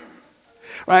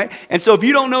 Right? And so if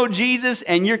you don't know Jesus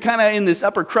and you're kind of in this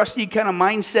upper crusty kind of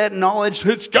mindset and knowledge,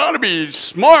 it's got to be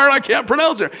smart, I can't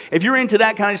pronounce it. If you're into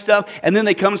that kind of stuff, and then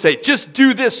they come and say, just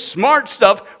do this smart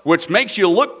stuff, which makes you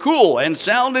look cool and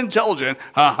sound intelligent,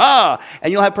 and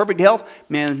you'll have perfect health,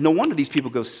 man, no wonder these people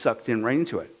go sucked in right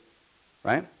into it.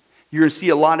 Right? You're going to see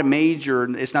a lot of major,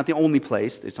 it's not the only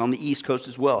place, it's on the East Coast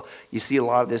as well. You see a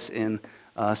lot of this in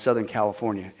Southern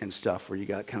California and stuff, where you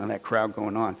got kind of that crowd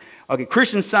going on. Okay,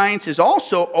 Christian Science is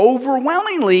also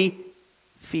overwhelmingly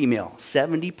female.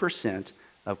 70%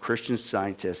 of Christian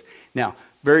scientists. Now,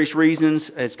 various reasons,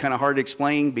 it's kind of hard to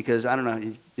explain because, I don't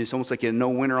know, it's almost like a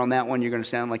no-winner on that one. You're going to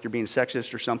sound like you're being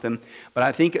sexist or something. But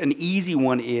I think an easy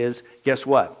one is, guess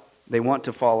what? They want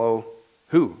to follow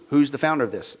who? Who's the founder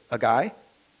of this? A guy?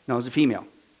 No, it's a female.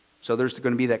 So there's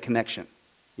going to be that connection,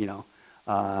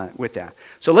 with that.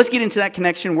 So let's get into that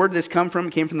connection. Where did this come from?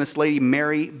 It came from this lady,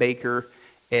 Mary Baker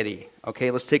Eddy.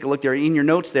 Okay, let's take a look there. In your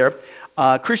notes there,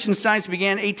 Christian Science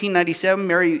began in 1897.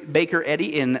 Mary Baker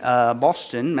Eddy in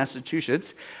Boston,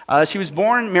 Massachusetts. She was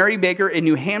born Mary Baker in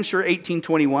New Hampshire,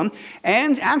 1821,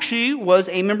 and actually was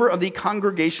a member of the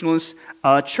Congregationalist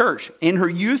Church. In her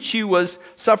youth, she was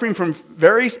suffering from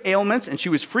various ailments, and she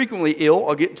was frequently ill.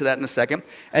 I'll get to that in a second.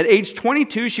 At age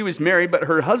 22, she was married, but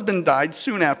her husband died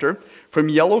soon after from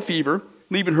yellow fever,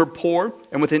 leaving her poor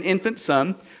and with an infant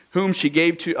son, whom she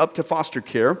gave up to foster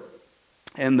care.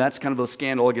 And that's kind of a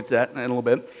scandal. I'll get to that in a little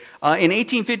bit. In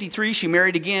 1853, she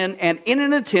married again, and in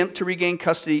an attempt to regain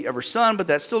custody of her son, but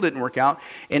that still didn't work out.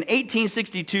 In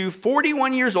 1862,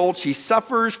 41 years old, she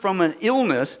suffers from an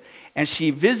illness, and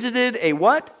she visited a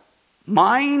what?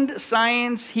 Mind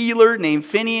science healer named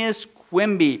Phineas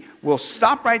Quimby. We'll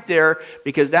stop right there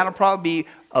because that'll probably be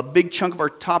a big chunk of our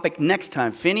topic next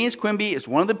time. Phineas Quimby is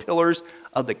one of the pillars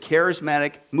of the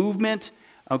charismatic movement,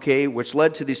 okay, which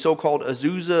led to the so-called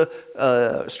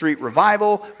Azusa Street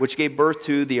Revival, which gave birth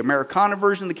to the Americana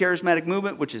version of the charismatic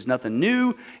movement, which is nothing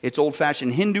new. It's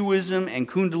old-fashioned Hinduism and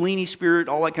Kundalini spirit,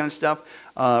 all that kind of stuff,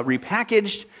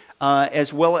 repackaged,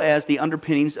 as well as the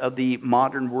underpinnings of the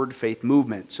modern word faith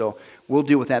movement. So we'll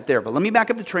deal with that there. But let me back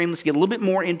up the train. Let's get a little bit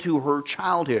more into her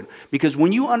childhood. Because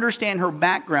when you understand her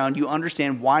background, you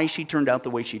understand why she turned out the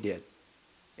way she did.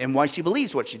 And why she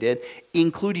believes what she did,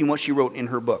 including what she wrote in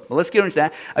her book. Well, let's get into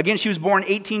that. Again, she was born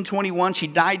 1821. She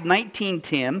died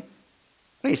 1910.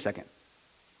 Wait a second.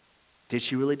 Did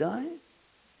she really die?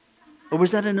 Or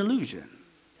was that an illusion?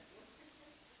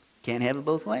 Can't have it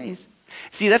both ways.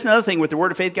 See, that's another thing with the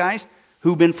Word of Faith guys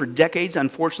who've been for decades,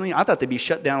 unfortunately. I thought they'd be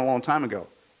shut down a long time ago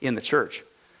in the church.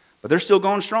 But they're still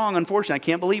going strong, unfortunately. I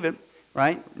can't believe it,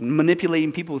 right?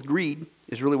 Manipulating people with greed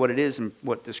is really what it is and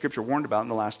what the Scripture warned about in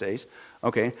the last days.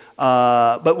 Okay,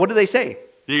 but what do they say?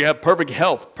 You have perfect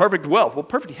health, perfect wealth. Well,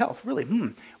 perfect health, really?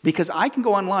 Because I can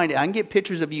go online and I can get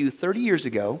pictures of you 30 years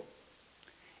ago,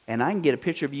 and I can get a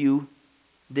picture of you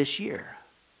this year.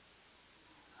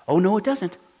 Oh, no, it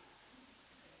doesn't.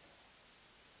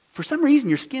 For some reason,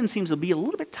 your skin seems to be a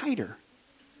little bit tighter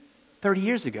 30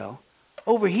 years ago.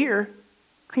 Over here,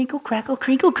 crinkle, crackle,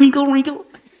 crinkle, crinkle, wrinkle.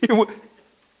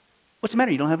 What's the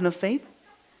matter? You don't have enough faith?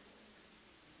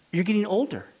 You're getting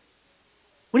older.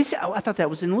 What do you say? Oh, I thought that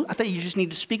was I thought you just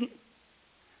need to speak.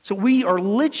 So we are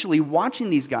literally watching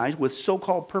these guys with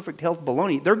so-called perfect health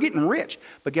baloney. They're getting rich.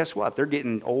 But guess what? They're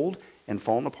getting old and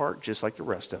falling apart just like the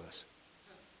rest of us.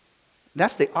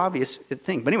 That's the obvious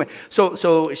thing. But anyway,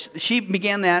 so she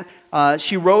began that.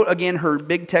 She wrote, again, her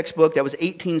big textbook. That was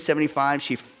 1875.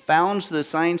 She founds the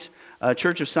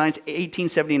Church of Science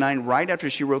 1879, right after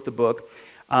she wrote the book.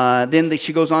 Then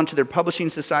she goes on to their publishing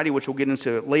society, which we'll get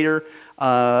into later.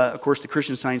 Of course, the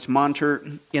Christian Science Monitor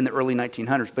in the early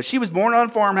 1900s. But she was born on a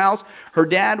farmhouse. Her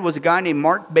dad was a guy named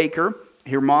Mark Baker.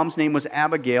 Her mom's name was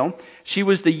Abigail. She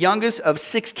was the youngest of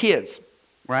 6 kids,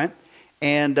 right?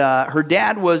 And her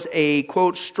dad was a,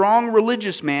 quote, strong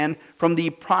religious man from the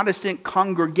Protestant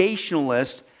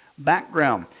Congregationalist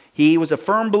background. He was a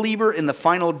firm believer in the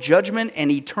final judgment and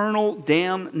eternal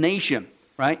damnation.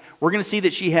 Right? We're going to see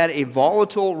that she had a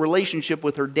volatile relationship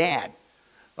with her dad.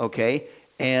 Okay?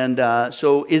 And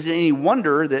so is it any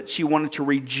wonder that she wanted to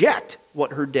reject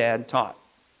what her dad taught?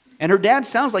 And her dad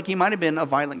sounds like he might have been a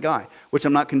violent guy, which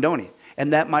I'm not condoning.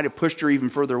 And that might have pushed her even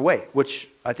further away, which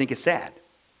I think is sad.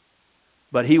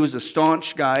 But he was a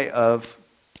staunch guy of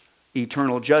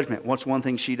eternal judgment. What's one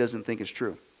thing she doesn't think is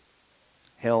true?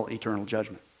 Hell, eternal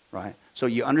judgment, right? So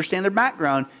you understand their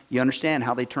background, you understand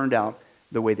how they turned out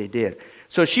the way they did.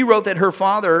 So she wrote that her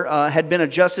father had been a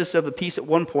justice of the peace at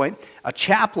one point, a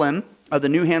chaplain of the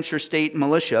New Hampshire State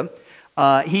Militia.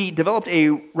 He developed a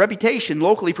reputation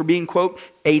locally for being, quote,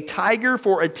 a tiger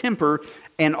for a temper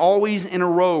and always in a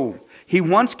row. He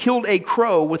once killed a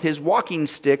crow with his walking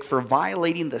stick for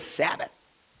violating the Sabbath.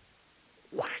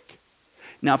 Whack.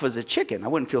 Now, if it was a chicken, I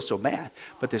wouldn't feel so bad.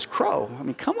 But this crow, I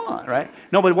mean, come on, right?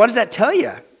 No, but what does that tell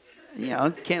you?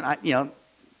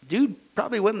 Dude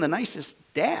probably wasn't the nicest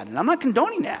dad. And I'm not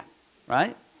condoning that,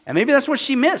 right? And maybe that's what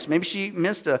she missed. Maybe she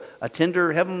missed a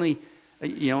tender heavenly,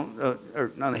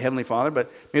 or not a heavenly father,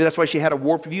 but maybe that's why she had a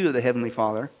warped view of the heavenly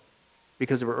father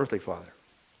because of her earthly father.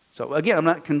 So again, I'm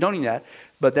not condoning that,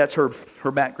 but that's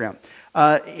her background.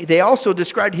 They also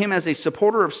described him as a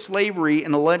supporter of slavery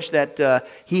and alleged that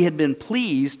he had been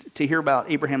pleased to hear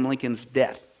about Abraham Lincoln's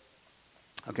death.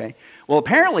 Okay. Well,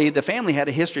 apparently the family had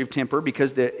a history of temper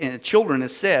because the children,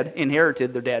 as said,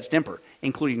 inherited their dad's temper,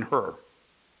 including her.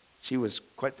 She was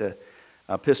quite the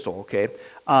pistol, okay?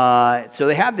 So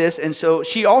they had this, and so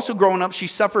she also, growing up, she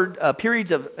suffered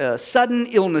periods of sudden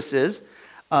illnesses.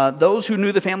 Those who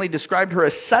knew the family described her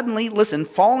as suddenly, listen,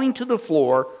 falling to the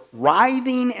floor,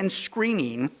 writhing and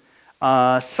screaming,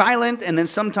 silent and then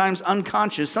sometimes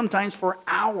unconscious, sometimes for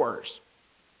hours.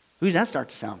 Who does that start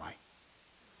to sound like?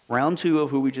 Round two of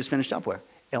who we just finished up with,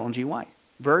 Ellen G. White.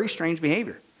 Very strange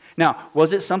behavior. Now,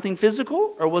 was it something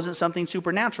physical or was it something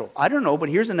supernatural? I don't know, but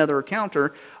here's another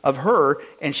encounter of her,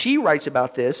 and she writes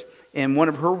about this in one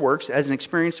of her works as an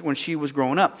experience when she was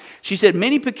growing up. She said,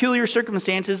 many peculiar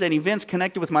circumstances and events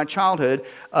connected with my childhood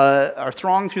are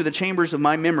thronged through the chambers of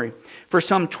my memory. For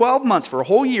some 12 months, for a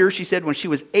whole year, she said, when she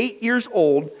was 8 years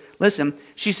old, listen,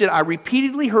 she said, I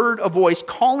repeatedly heard a voice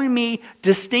calling me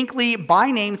distinctly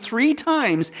by name 3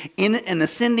 times in an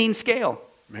ascending scale.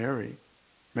 Mary,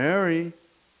 Mary,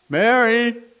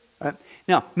 Mary.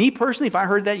 Now, me personally, if I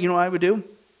heard that, you know what I would do?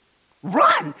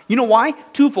 Run! You know why?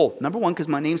 Twofold. Number one, because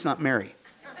my name's not Mary.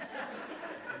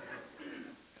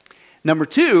 Number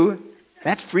two,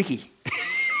 that's freaky.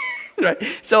 Right?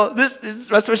 So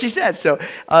that's what she said. So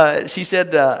she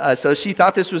said, so she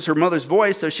thought this was her mother's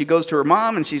voice. So she goes to her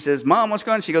mom and she says, Mom, what's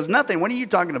going on? She goes, nothing. What are you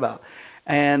talking about?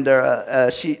 And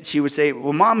she would say,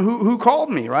 well, Mom, who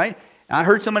called me, right? And I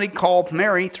heard somebody call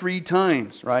Mary 3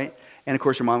 times, right? And of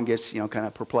course, her mom gets, kind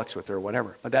of perplexed with her or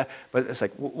whatever. But it's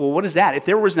like, well, what is that? If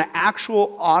there was an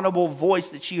actual audible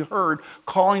voice that she heard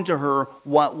calling to her,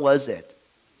 what was it?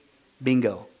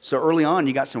 Bingo. So early on,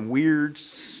 you got some weird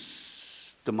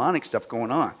demonic stuff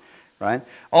going on, right?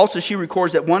 Also, she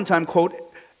records that one time,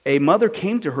 quote, a mother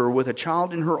came to her with a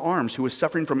child in her arms who was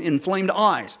suffering from inflamed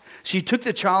eyes. She took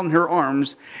the child in her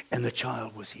arms, and the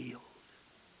child was healed.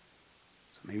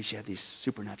 So maybe she had these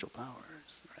supernatural powers.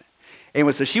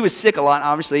 Anyway, so she was sick a lot,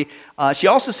 obviously. She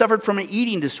also suffered from an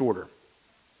eating disorder.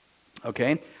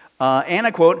 Okay? And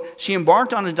I quote, she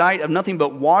embarked on a diet of nothing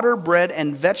but water, bread,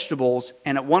 and vegetables,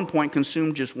 and at one point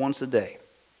consumed just once a day.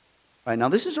 All right, now,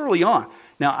 this is early on.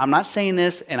 Now, I'm not saying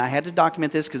this, and I had to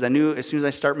document this because I knew as soon as I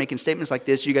start making statements like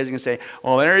this, you guys are going to say,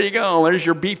 oh, there you go. There's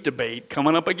your beef debate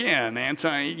coming up again.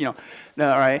 No,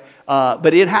 all right.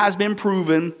 But it has been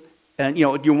proven. And,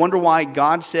 you wonder why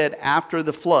God said after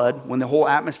the flood, when the whole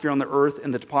atmosphere on the earth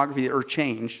and the topography of the earth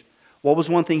changed, what was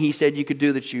one thing he said you could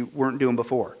do that you weren't doing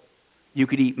before? You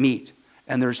could eat meat.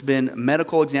 And there's been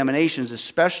medical examinations,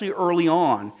 especially early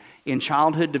on in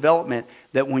childhood development,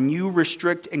 that when you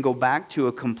restrict and go back to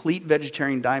a complete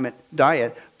vegetarian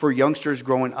diet for youngsters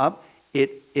growing up,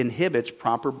 it inhibits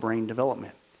proper brain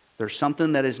development. There's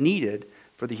something that is needed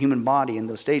for the human body in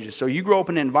those stages. So you grow up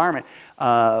in an environment,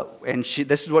 and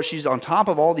this is what she's on top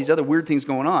of all these other weird things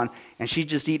going on, and she's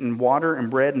just eating water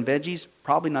and bread and veggies.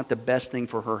 Probably not the best thing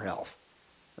for her health,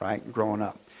 right? Growing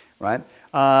up, right?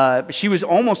 She was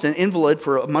almost an invalid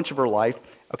for much of her life,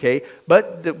 okay?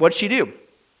 But what'd she do?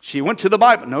 She went to the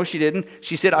Bible. No, she didn't.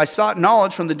 She said, I sought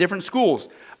knowledge from the different schools.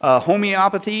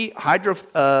 Homeopathy,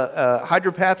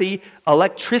 hydropathy,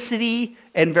 electricity,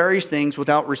 and various things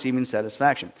without receiving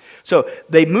satisfaction. So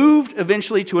they moved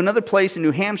eventually to another place in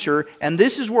New Hampshire, and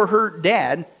this is where her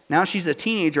dad, now she's a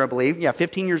teenager, I believe,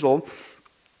 15 years old,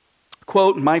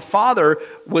 quote, my father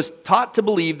was taught to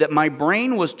believe that my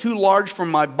brain was too large for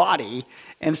my body,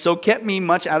 and so kept me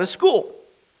much out of school.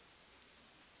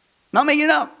 Not making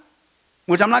it up.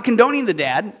 which I'm not condoning the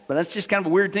dad, but that's just kind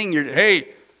of a weird thing. Hey,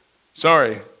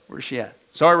 sorry, where's she at?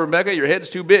 Sorry, Rebecca, your head's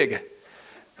too big.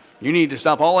 You need to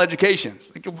stop all education.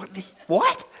 Like,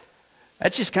 what?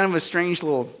 That's just kind of a strange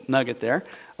little nugget there.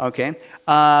 Okay.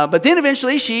 But then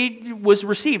eventually she was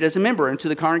received as a member into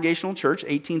the Congregational Church,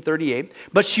 1838.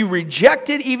 But she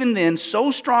rejected even then so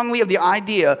strongly of the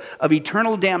idea of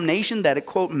eternal damnation that it,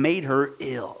 quote, made her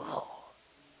ill.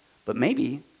 But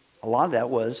maybe a lot of that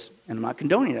was, and I'm not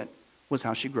condoning it, was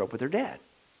how she grew up with her dad.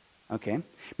 Okay.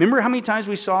 Remember how many times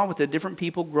we saw with the different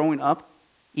people growing up,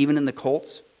 even in the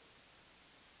cults,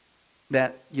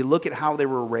 that you look at how they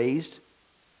were raised,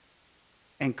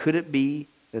 and could it be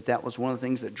that that was one of the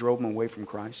things that drove them away from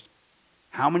Christ?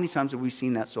 How many times have we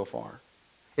seen that so far?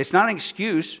 It's not an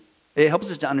excuse. It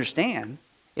helps us to understand.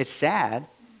 It's sad,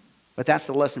 but that's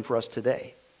the lesson for us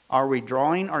today. Are we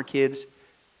drawing our kids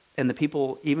and the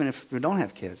people, even if we don't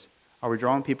have kids, are we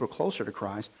drawing people closer to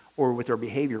Christ, or with our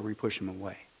behavior we push them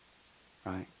away?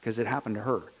 Right? Because it happened to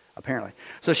her, apparently.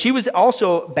 So she was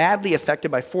also badly affected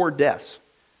by 4 deaths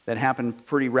that happened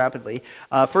pretty rapidly.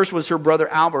 First was her brother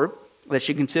Albert, that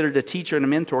she considered a teacher and a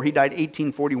mentor. He died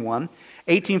 1841.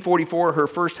 1844, her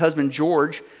first husband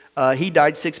George, he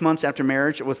died 6 months after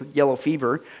marriage with yellow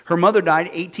fever. Her mother died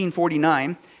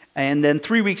 1849. And then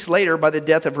 3 weeks later, by the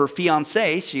death of her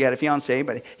fiancé, she had a fiancé,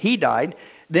 but he died.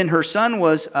 Then her son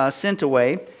was sent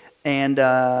away, and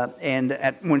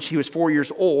when she was 4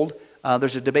 years old,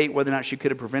 there's a debate whether or not she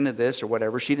could have prevented this or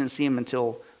whatever. She didn't see him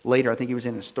until later. I think he was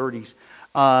in his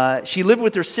 30s. She lived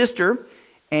with her sister,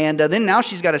 and then now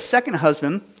she's got a second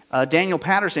husband, Daniel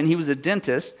Patterson. He was a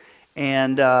dentist,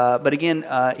 but again,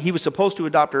 he was supposed to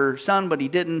adopt her son, but he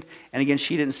didn't. And again,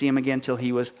 she didn't see him again until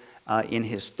he was in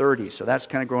his 30s. So that's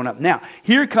kind of growing up. Now,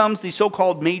 here comes the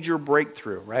so-called major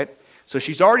breakthrough, right? So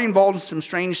she's already involved in some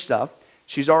strange stuff.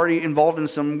 She's already involved in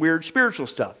some weird spiritual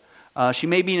stuff. She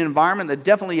may be in an environment that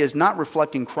definitely is not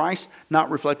reflecting Christ, not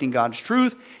reflecting God's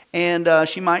truth, and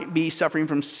she might be suffering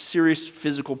from serious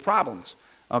physical problems.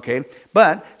 Okay,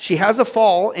 but she has a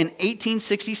fall in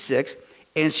 1866,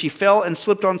 and she fell and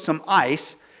slipped on some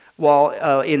ice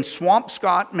while in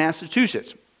Swampscott,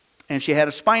 Massachusetts, and she had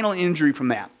a spinal injury from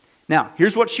that. Now,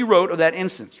 here's what she wrote of that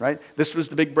instance, right? This was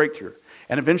the big breakthrough,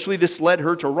 and eventually this led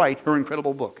her to write her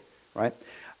incredible book, right?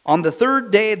 On the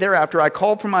 3rd day thereafter, I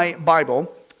called for my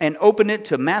Bible and opened it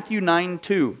to Matthew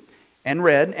 9:2. And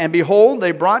read, and behold,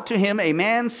 they brought to him a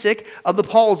man sick of the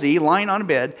palsy, lying on a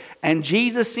bed. And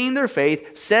Jesus, seeing their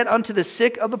faith, said unto the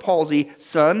sick of the palsy,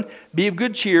 Son, be of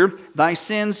good cheer, thy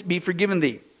sins be forgiven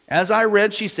thee. As I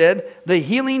read, she said, the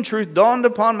healing truth dawned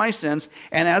upon my sense,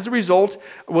 and as a result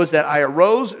was that I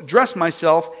arose, dressed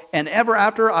myself, and ever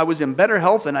after I was in better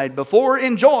health than I had before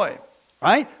enjoyed.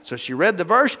 Right? So she read the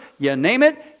verse, you name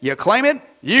it, you claim it,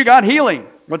 you got healing.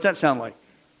 What's that sound like?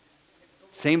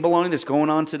 Same baloney that's going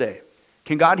on today.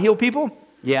 Can God heal people?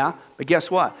 Yeah, but guess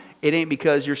what? It ain't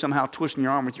because you're somehow twisting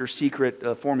your arm with your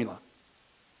secret formula.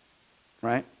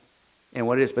 Right? And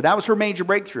what it is. But that was her major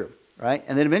breakthrough. Right?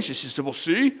 And then eventually she said, well,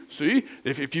 see,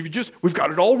 if you just, we've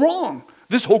got it all wrong.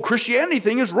 This whole Christianity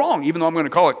thing is wrong, even though I'm going to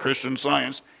call it Christian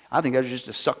Science. I think that's just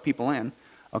to suck people in.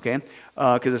 Okay?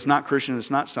 Because it's not Christian,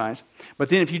 it's not science. But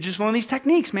then if you just learn these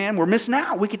techniques, man, we're missing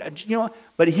out. We could,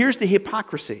 but here's the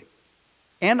hypocrisy.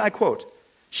 And I quote,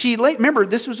 remember,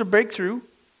 this was a breakthrough,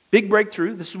 big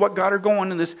breakthrough. This is what got her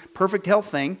going in this perfect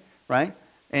health thing, right?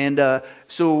 And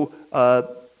so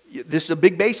this is a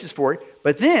big basis for it.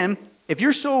 But then, if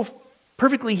you're so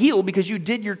perfectly healed because you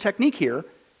did your technique here,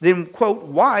 then, quote,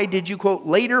 why did you, quote,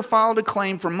 later file a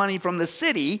claim for money from the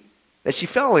city that she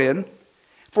fell in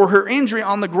for her injury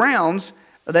on the grounds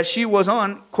that she was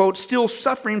on, quote, still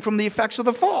suffering from the effects of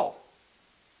the fall?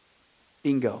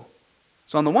 Bingo.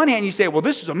 So on the one hand, you say, well,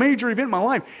 this is a major event in my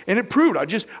life, and it proved I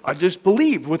just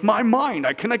believed with my mind.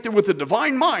 I connected with the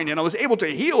divine mind, and I was able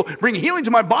to bring healing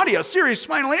to my body, a serious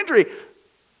spinal injury.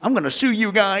 I'm going to sue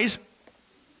you guys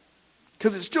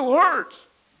because it still hurts.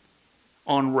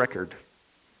 On record.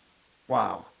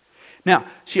 Wow. Now,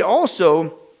 she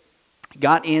also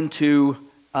got into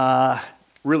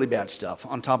really bad stuff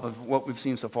on top of what we've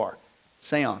seen so far.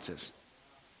 Seances.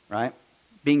 Right?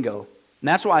 Bingo. And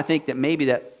that's why I think that maybe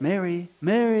that Mary,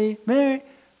 there's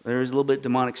a little bit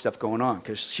demonic stuff going on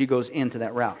because she goes into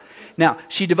that route. Now,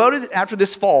 she devoted, after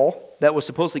this fall that was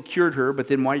supposedly cured her, but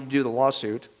then wanted to do the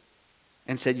lawsuit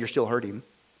and said, you're still hurting.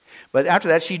 But after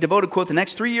that, she devoted, quote, the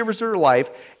next 3 years of her life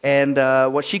and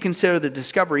what she considered the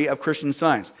discovery of Christian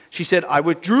Science. She said, I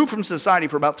withdrew from society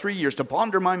for about 3 years to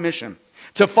ponder my mission,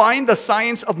 to find the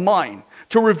science of mind,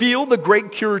 to reveal the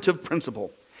great curative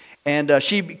principle. And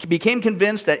she became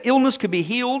convinced that illness could be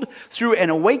healed through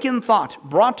an awakened thought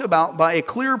brought about by a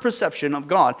clear perception of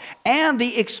God and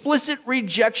the explicit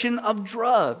rejection of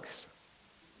drugs.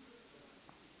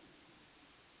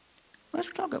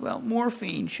 Let's talk about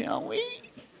morphine, shall we?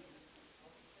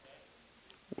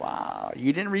 Wow,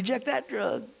 you didn't reject that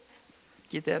drug.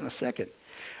 Get that in a second.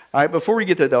 All right, before we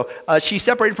get there, though, she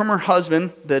separated from her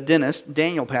husband, the dentist,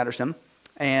 Daniel Patterson.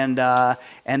 And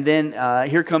then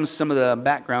here comes some of the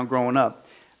background growing up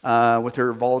with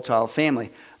her volatile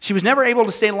family. She was never able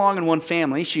to stay long in one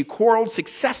family. She quarreled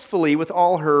successfully with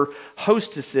all her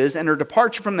hostesses, and her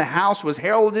departure from the house was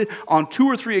heralded on 2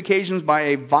 or 3 occasions by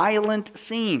a violent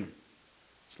scene.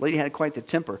 This lady had quite the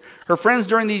temper. Her friends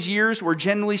during these years were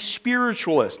generally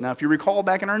spiritualists. Now, if you recall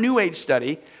back in our New Age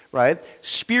study, right,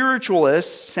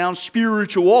 spiritualists sounds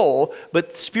spiritual,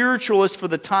 but spiritualists for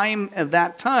the time of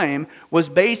that time was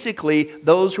basically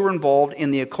those who were involved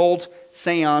in the occult,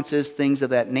 seances, things of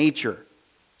that nature.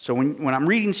 So when I'm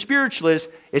reading spiritualists,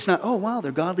 it's not, oh, wow,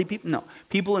 they're godly people. No,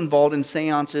 people involved in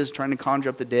seances, trying to conjure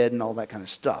up the dead and all that kind of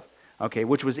stuff, okay,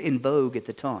 which was in vogue at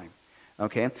the time.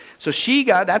 Okay, so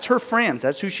that's her friends.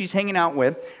 That's who she's hanging out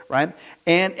with, right?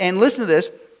 And listen to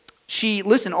this.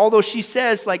 Although she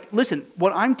says, listen,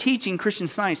 what I'm teaching Christian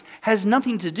Science has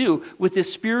nothing to do with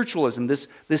this spiritualism, this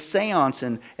seance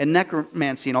and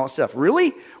necromancy and all that stuff.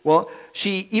 Really? Well,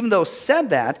 she, even though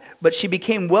said that, but she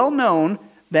became well known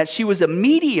that she was a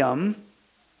medium,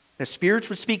 that spirits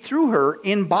would speak through her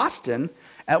in Boston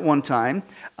at one time.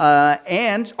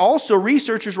 And also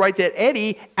researchers write that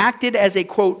Eddie acted as a,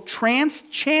 quote, trance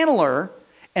channeler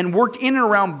and worked in and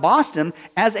around Boston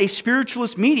as a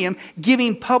spiritualist medium,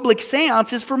 giving public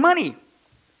seances for money.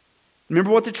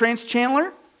 Remember what the trance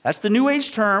channeler? That's the New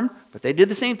Age term, but they did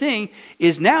the same thing.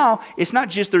 Is now, it's not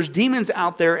just there's demons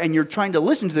out there and you're trying to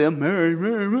listen to them,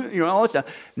 all that stuff.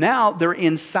 Now they're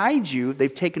inside you.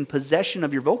 They've taken possession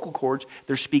of your vocal cords.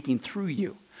 They're speaking through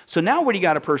you. So now what do you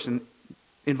got a person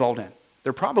involved in?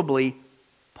 They're probably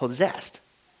possessed,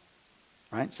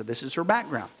 right? So this is her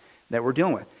background that we're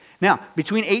dealing with. Now,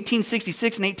 between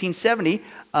 1866 and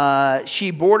 1870,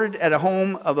 she boarded at a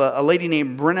home of a lady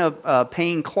named Brenna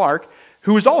Payne Clark,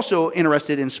 who was also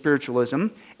interested in spiritualism,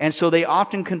 and so they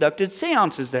often conducted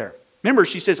seances there. Remember,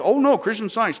 she says, oh no, Christian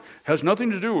Science has nothing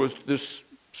to do with this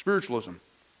spiritualism,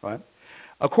 right?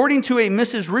 According to a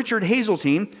Mrs. Richard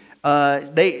Hazeltine,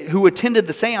 who attended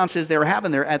the seances they were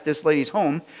having there at this lady's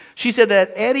home, she said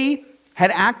that Eddie had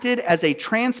acted as a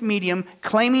trance medium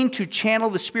claiming to channel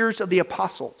the spirits of the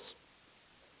apostles.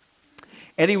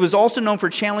 Eddie was also known for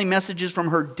channeling messages from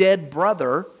her dead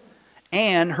brother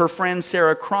and her friend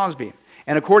Sarah Crosby.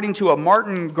 And according to a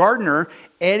Martin Gardner,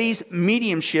 Eddie's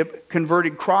mediumship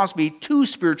converted Crosby to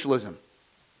spiritualism.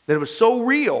 That it was so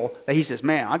real that he says,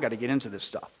 man, I got to get into this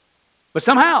stuff. But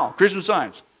somehow, Christian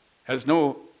Science has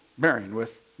no bearing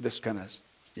with this kind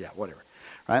of, whatever.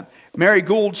 Right? Mary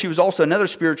Gould, she was also another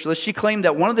spiritualist. She claimed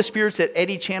that one of the spirits that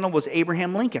Eddie channeled was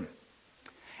Abraham Lincoln.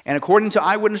 And according to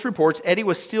eyewitness reports, Eddie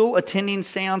was still attending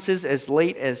seances as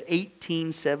late as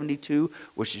 1872,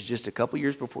 which is just a couple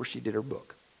years before she did her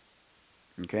book.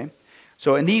 Okay?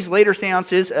 So in these later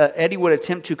seances, Eddie would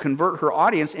attempt to convert her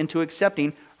audience into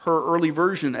accepting her early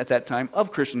version at that time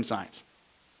of Christian Science.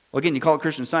 Well, again, you call it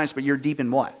Christian Science, but you're deep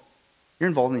in what? You're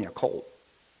involved in the occult.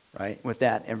 Right, with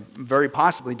that, and very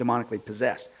possibly demonically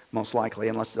possessed, most likely,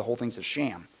 unless the whole thing's a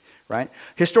sham, right?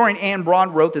 Historian Ann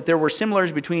Broad wrote that there were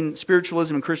similarities between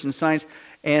spiritualism and Christian Science,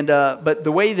 and but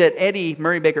the way that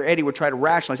Mary Baker Eddy would try to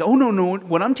rationalize, oh, no,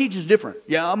 what I'm teaching is different.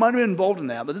 Yeah, I might have been involved in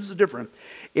that, but this is different.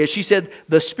 Is she said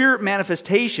the spirit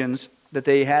manifestations that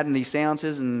they had in these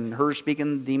seances and her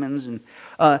speaking demons, and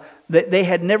they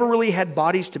had never really had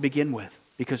bodies to begin with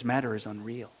because matter is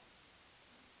unreal.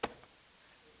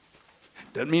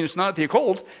 Doesn't mean it's not the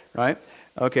occult, right?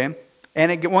 Okay.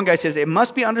 And again, one guy says, it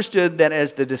must be understood that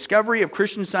as the discovery of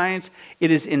Christian Science,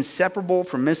 it is inseparable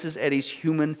from Mrs. Eddy's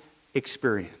human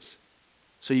experience.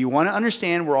 So you want to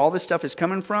understand where all this stuff is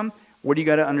coming from? What do you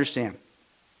got to understand?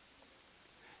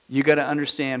 You got to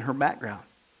understand her background.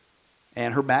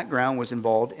 And her background was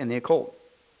involved in the occult.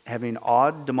 Having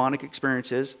odd demonic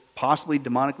experiences, possibly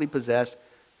demonically possessed.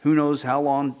 Who knows how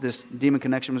long this demon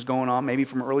connection was going on, maybe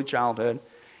from early childhood.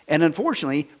 And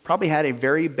unfortunately, probably had a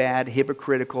very bad,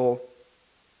 hypocritical,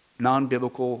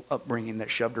 non-biblical upbringing that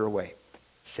shoved her away.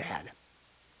 Sad.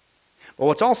 Well,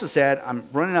 what's also sad, I'm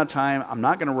running out of time. I'm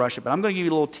not going to rush it, but I'm going to give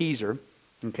you a little teaser.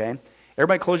 Okay?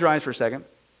 Everybody close your eyes for a second.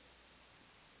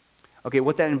 Okay,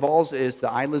 what that involves is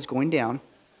the eyelids going down.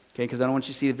 Okay, because I don't want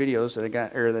you to see the videos that I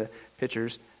got, or the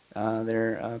pictures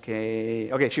there. Okay,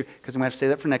 sure, because I'm going to have to say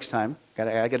that for next time.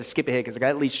 I got to skip ahead because I got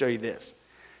to at least show you this.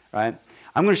 All right?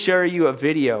 I'm going to share you a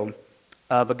video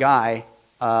of a guy.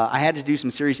 I had to do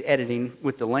some serious editing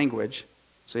with the language,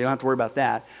 so you don't have to worry about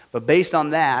that. But based on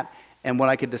that and what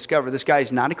I could discover, this guy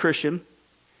is not a Christian,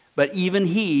 but even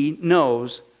he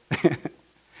knows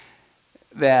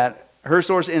that her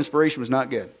source of inspiration was not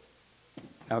good.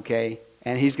 Okay?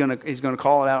 And he's going to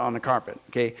call it out on the carpet.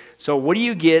 Okay? So what do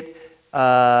you get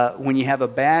when you have a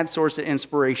bad source of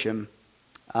inspiration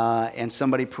and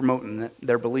somebody promoting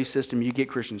their belief system? You get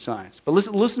Christian Science. But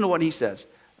listen to what he says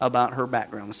about her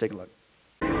background. Let's take a look.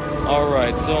 All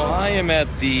right, so I am at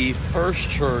the First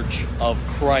Church of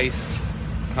Christ,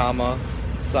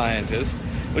 Scientist,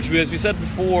 which, as we said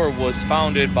before, was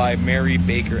founded by Mary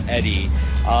Baker Eddy.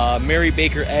 Mary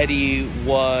Baker Eddy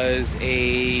was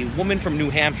a woman from New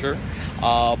Hampshire,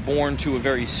 born to a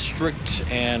very strict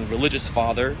and religious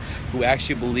father who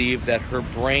actually believed that her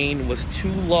brain was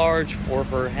too large for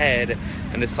her head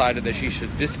and decided that she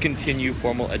should discontinue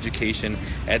formal education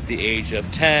at the age of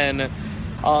 10.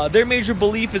 Their major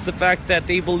belief is the fact that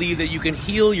they believe that you can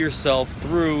heal yourself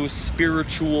through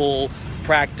spiritual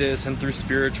practice and through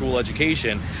spiritual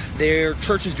education. Their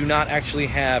churches do not actually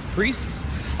have priests.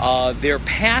 Their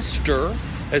pastor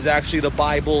is actually the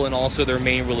Bible and also their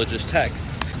main religious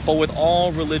texts. But with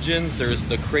all religions, there's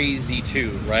the crazy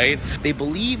too, right? They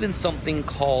believe in something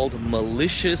called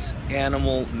malicious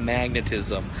animal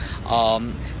magnetism.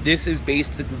 This is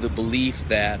basically the belief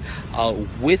that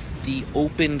with the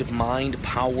opened mind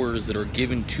powers that are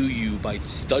given to you by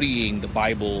studying the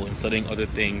Bible and studying other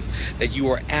things, that you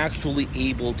are actually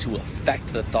able to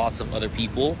affect the thoughts of other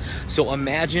people. So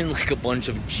imagine like a bunch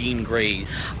of Jean Grey.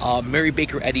 Mary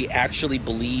Baker Eddy actually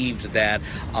believed that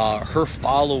her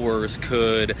followers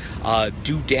could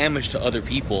do damage to other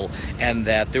people, and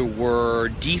that there were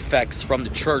defects from the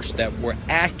church that were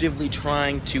actively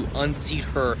trying to unseat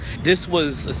her. This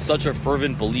was such a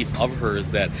fervent belief of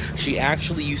hers that she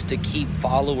actually used to keep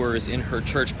followers in her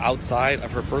church outside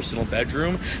of her personal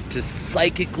bedroom to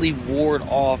psychically ward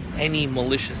off any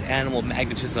malicious animal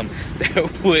magnetism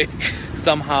that would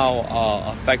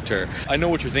somehow affect her. I know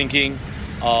what you're thinking.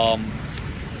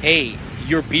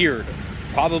 Your beard,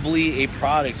 probably a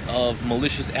product of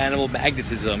malicious animal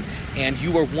magnetism, and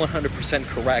you are 100%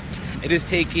 correct. It has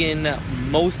taken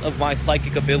most of my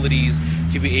psychic abilities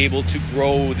to be able to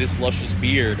grow this luscious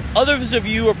beard. Others of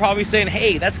you are probably saying,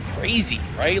 hey, that's crazy,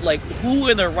 right? Like, who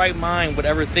in their right mind would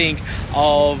ever think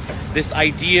of this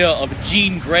idea of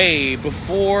Jean Grey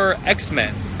before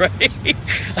X-Men, right?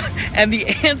 And the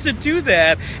answer to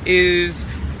that is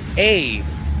a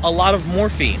lot of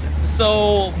morphine.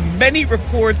 So many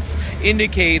reports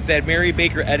indicate that Mary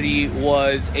Baker Eddy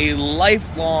was a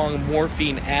lifelong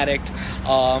morphine addict.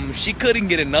 She couldn't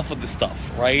get enough of the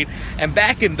stuff, right? And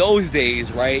back in those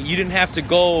days, right, you didn't have to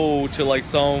go to like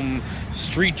some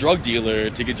street drug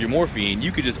dealer to get your morphine.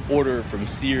 You could just order from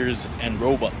Sears and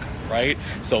Roebuck, right?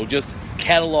 So just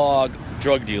catalog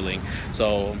drug dealing.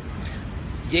 So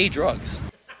yay drugs.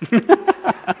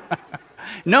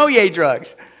 No yay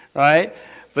drugs, right?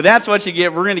 But that's what you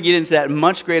get. We're going to get into that in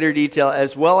much greater detail,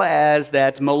 as well as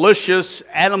that malicious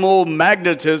animal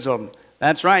magnetism.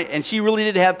 That's right. And she really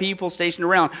did have people stationed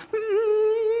around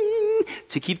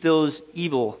to keep those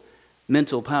evil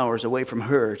mental powers away from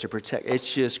her to protect.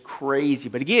 It's just crazy.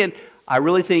 But again, I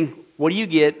really think, what do you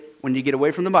get when you get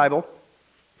away from the Bible?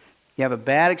 You have a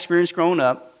bad experience growing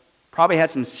up, probably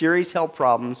had some serious health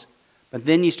problems, but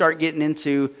then you start getting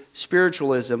into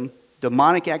spiritualism,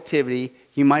 demonic activity.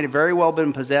 You might have very well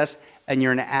been possessed, and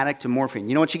you're an addict to morphine.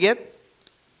 You know what you get?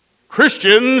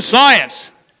 Christian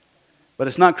Science. But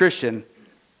it's not Christian,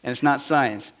 and it's not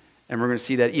science. And we're going to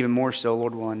see that even more so,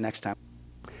 Lord willing, next time.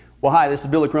 Well, hi, this is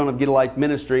Billy Crone of Get a Life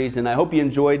Ministries, and I hope you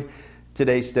enjoyed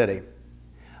today's study.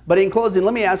 But in closing,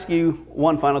 let me ask you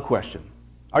one final question.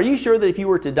 Are you sure that if you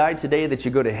were to die today that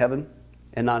you go to heaven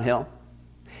and not hell?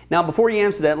 Now, before you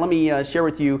answer that, let me share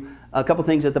with you a couple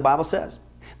things that the Bible says.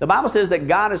 The Bible says that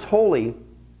God is holy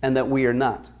and that we are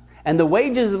not. And the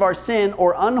wages of our sin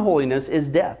or unholiness is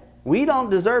death. We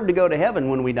don't deserve to go to heaven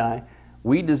when we die.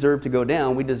 We deserve to go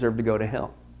down. We deserve to go to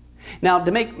hell. Now, to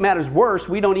make matters worse,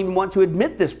 we don't even want to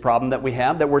admit this problem that we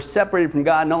have, that we're separated from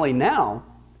God not only now,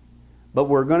 but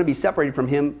we're going to be separated from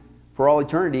Him for all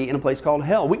eternity in a place called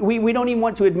hell. We don't even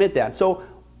want to admit that. So,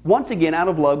 once again, out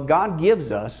of love, God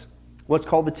gives us what's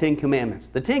called the Ten Commandments.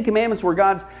 The Ten Commandments were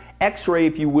God's X-ray,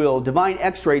 if you will, divine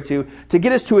X-ray to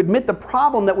get us to admit the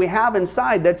problem that we have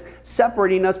inside that's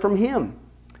separating us from Him.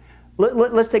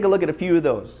 Let's take a look at a few of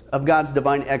those, of God's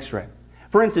divine X-ray.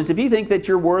 For instance, if you think that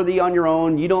you're worthy on your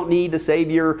own, you don't need a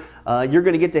Savior, you're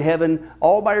going to get to heaven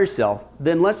all by yourself,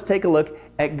 then let's take a look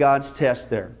at God's test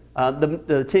there.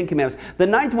 the Ten Commandments. The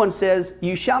ninth one says,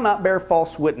 you shall not bear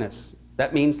false witness.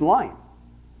 That means lying.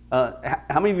 How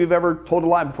many of you have ever told a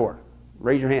lie before?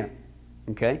 Raise your hand.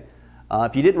 Okay?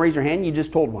 If you didn't raise your hand, you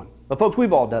just told one. But folks,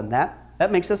 we've all done that.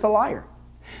 That makes us a liar.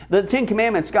 The Ten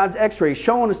Commandments, God's x-ray,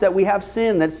 showing us that we have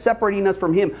sin that's separating us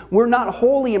from Him. We're not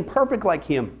holy and perfect like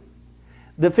Him.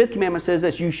 The fifth commandment says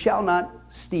this, you shall not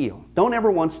steal. Don't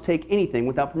ever once take anything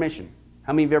without permission.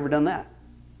 How many of you have ever done that?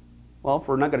 Well, if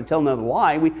we're not going to tell another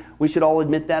lie, we should all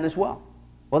admit that as well.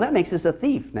 Well, that makes us a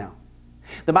thief now.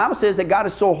 The Bible says that God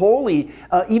is so holy,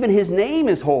 even His name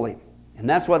is holy. And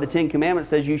that's why the Ten Commandments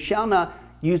says you shall not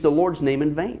use the Lord's name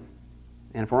in vain.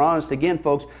 And if we're honest again,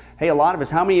 folks, hey, a lot of us,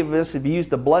 how many of us have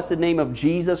used the blessed name of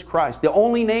Jesus Christ, the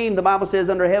only name the Bible says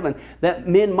under heaven that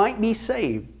men might be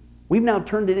saved? We've now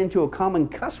turned it into a common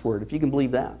cuss word, if you can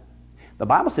believe that. The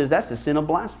Bible says that's the sin of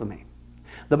blasphemy.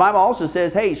 The Bible also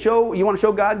says, hey, you want to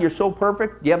show God you're so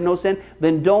perfect, you have no sin,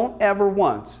 then don't ever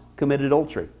once commit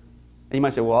adultery. And you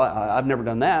might say, well, I've never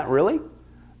done that. Really?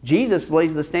 Jesus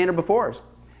lays the standard before us.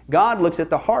 God looks at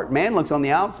the heart. Man looks on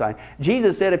the outside.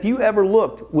 Jesus said, if you ever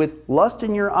looked with lust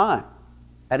in your eye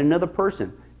at another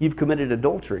person, you've committed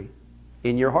adultery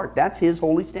in your heart. That's His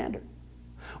holy standard.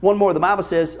 One more, the Bible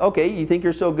says, okay, you think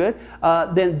you're so good?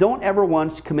 Then don't ever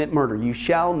once commit murder. You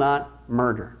shall not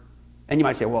murder. And you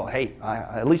might say, well, hey,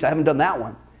 at least I haven't done that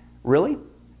one. Really?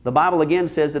 The Bible again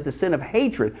says that the sin of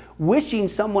hatred, wishing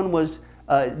someone was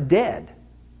dead,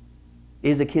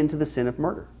 is akin to the sin of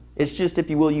murder. It's just, if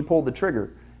you will, you pull the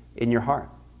trigger in your heart.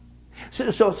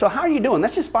 So how are you doing?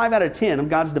 That's just 5 out of 10 of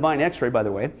God's divine x-ray, by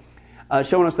the way,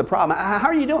 showing us the problem. How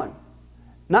are you doing?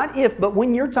 Not if, but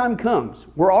when your time comes,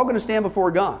 we're all going to stand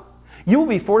before God. You will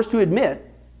be forced to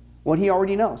admit what He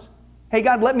already knows. Hey,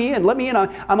 God, let me in. Let me in.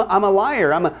 I'm a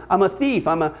liar. I'm a thief.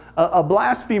 I'm a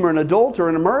blasphemer, an adulterer,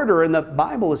 and a murderer. And the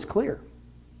Bible is clear.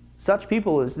 Such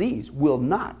people as these will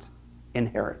not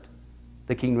inherit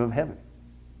the kingdom of heaven.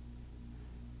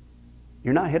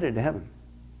 You're not headed to heaven.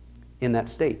 In that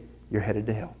state, you're headed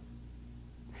to hell.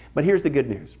 But here's the good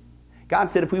news.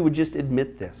 God said if we would just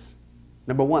admit this,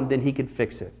 number one, then He could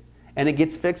fix it. And it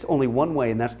gets fixed only one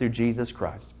way, and that's through Jesus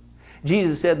Christ.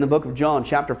 Jesus said in the book of John,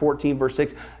 chapter 14, verse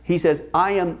 6, He says,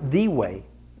 I am the way,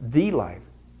 the life,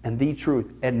 and the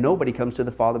truth, and nobody comes to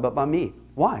the Father but by me.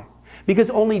 Why?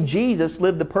 Because only Jesus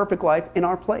lived the perfect life in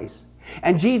our place.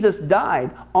 And Jesus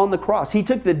died on the cross. He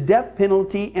took the death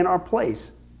penalty in our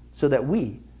place so that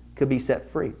we could be set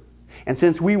free. And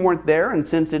since we weren't there, and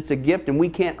since it's a gift and we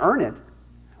can't earn it,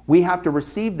 we have to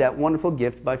receive that wonderful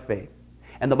gift by faith.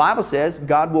 And the Bible says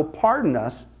God will pardon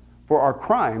us for our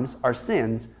crimes, our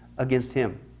sins against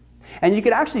Him. And you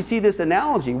could actually see this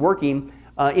analogy working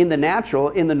in the natural,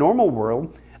 in the normal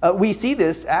world. We see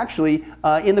this actually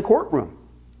in the courtroom.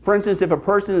 For instance, if a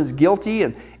person is guilty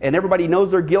and everybody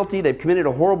knows they're guilty, they've committed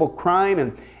a horrible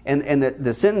crime, and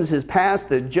the sentence has passed,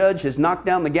 the judge has knocked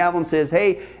down the gavel and says,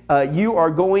 hey, you are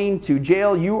going to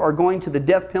jail, you are going to the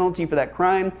death penalty for that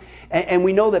crime. And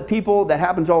we know that people, that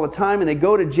happens all the time, and they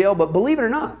go to jail. But believe it or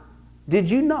not, did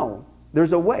you know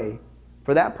there's a way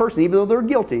for that person, even though they're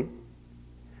guilty,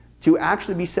 to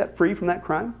actually be set free from that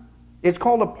crime? It's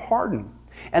called a pardon.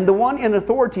 And the one in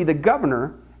authority, the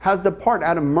governor, has the part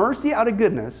out of mercy, out of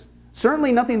goodness.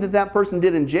 Certainly nothing that person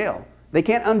did in jail. They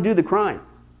can't undo the crime.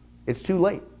 It's too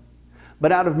late.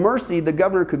 But out of mercy, the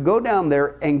governor could go down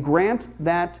there and grant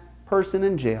that person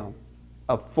in jail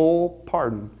a full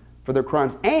pardon for their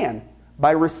crimes. And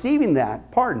by receiving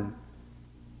that pardon,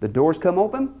 the doors come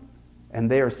open and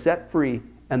they are set free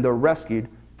and they're rescued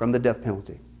from the death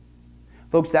penalty.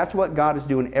 Folks, that's what God is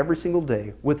doing every single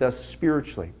day with us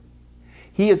spiritually.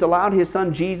 He has allowed His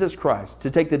Son, Jesus Christ,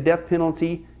 to take the death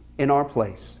penalty in our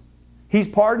place. He's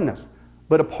pardoned us,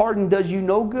 but a pardon does you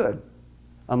no good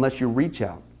unless you reach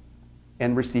out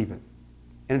and receive it.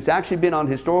 And it's actually been on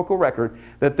historical record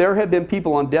that there have been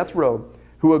people on death row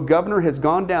who a governor has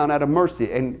gone down out of mercy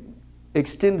and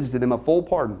extended to them a full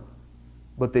pardon,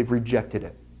 but they've rejected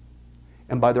it.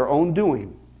 And by their own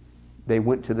doing, they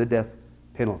went to the death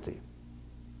penalty.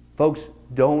 Folks,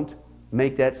 don't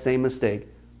make that same mistake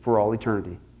for all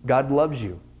eternity. God loves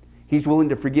you. He's willing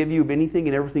to forgive you of anything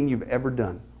and everything you've ever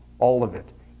done. All of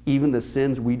it. Even the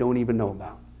sins we don't even know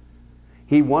about.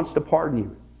 He wants to pardon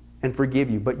you and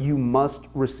forgive you, but you must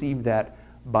receive that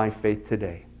by faith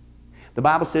today. The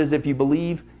Bible says if you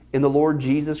believe in the Lord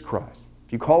Jesus Christ,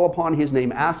 if you call upon His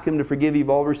name, ask Him to forgive you of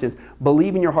all your sins,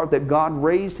 believe in your heart that God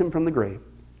raised Him from the grave,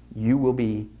 you will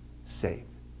be saved.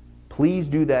 Please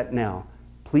do that now.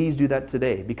 Please do that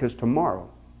today, because tomorrow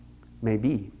may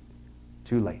be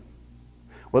too late.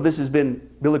 Well, this has been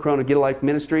Billy Crone of Get a Life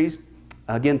Ministries.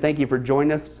 Again, thank you for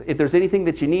joining us. If there's anything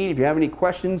that you need, if you have any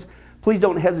questions, please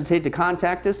don't hesitate to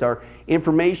contact us. Our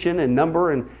information and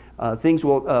number and things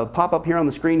will pop up here on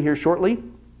the screen here shortly.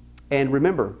 And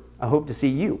remember, I hope to see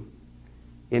you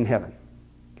in heaven.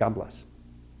 God bless.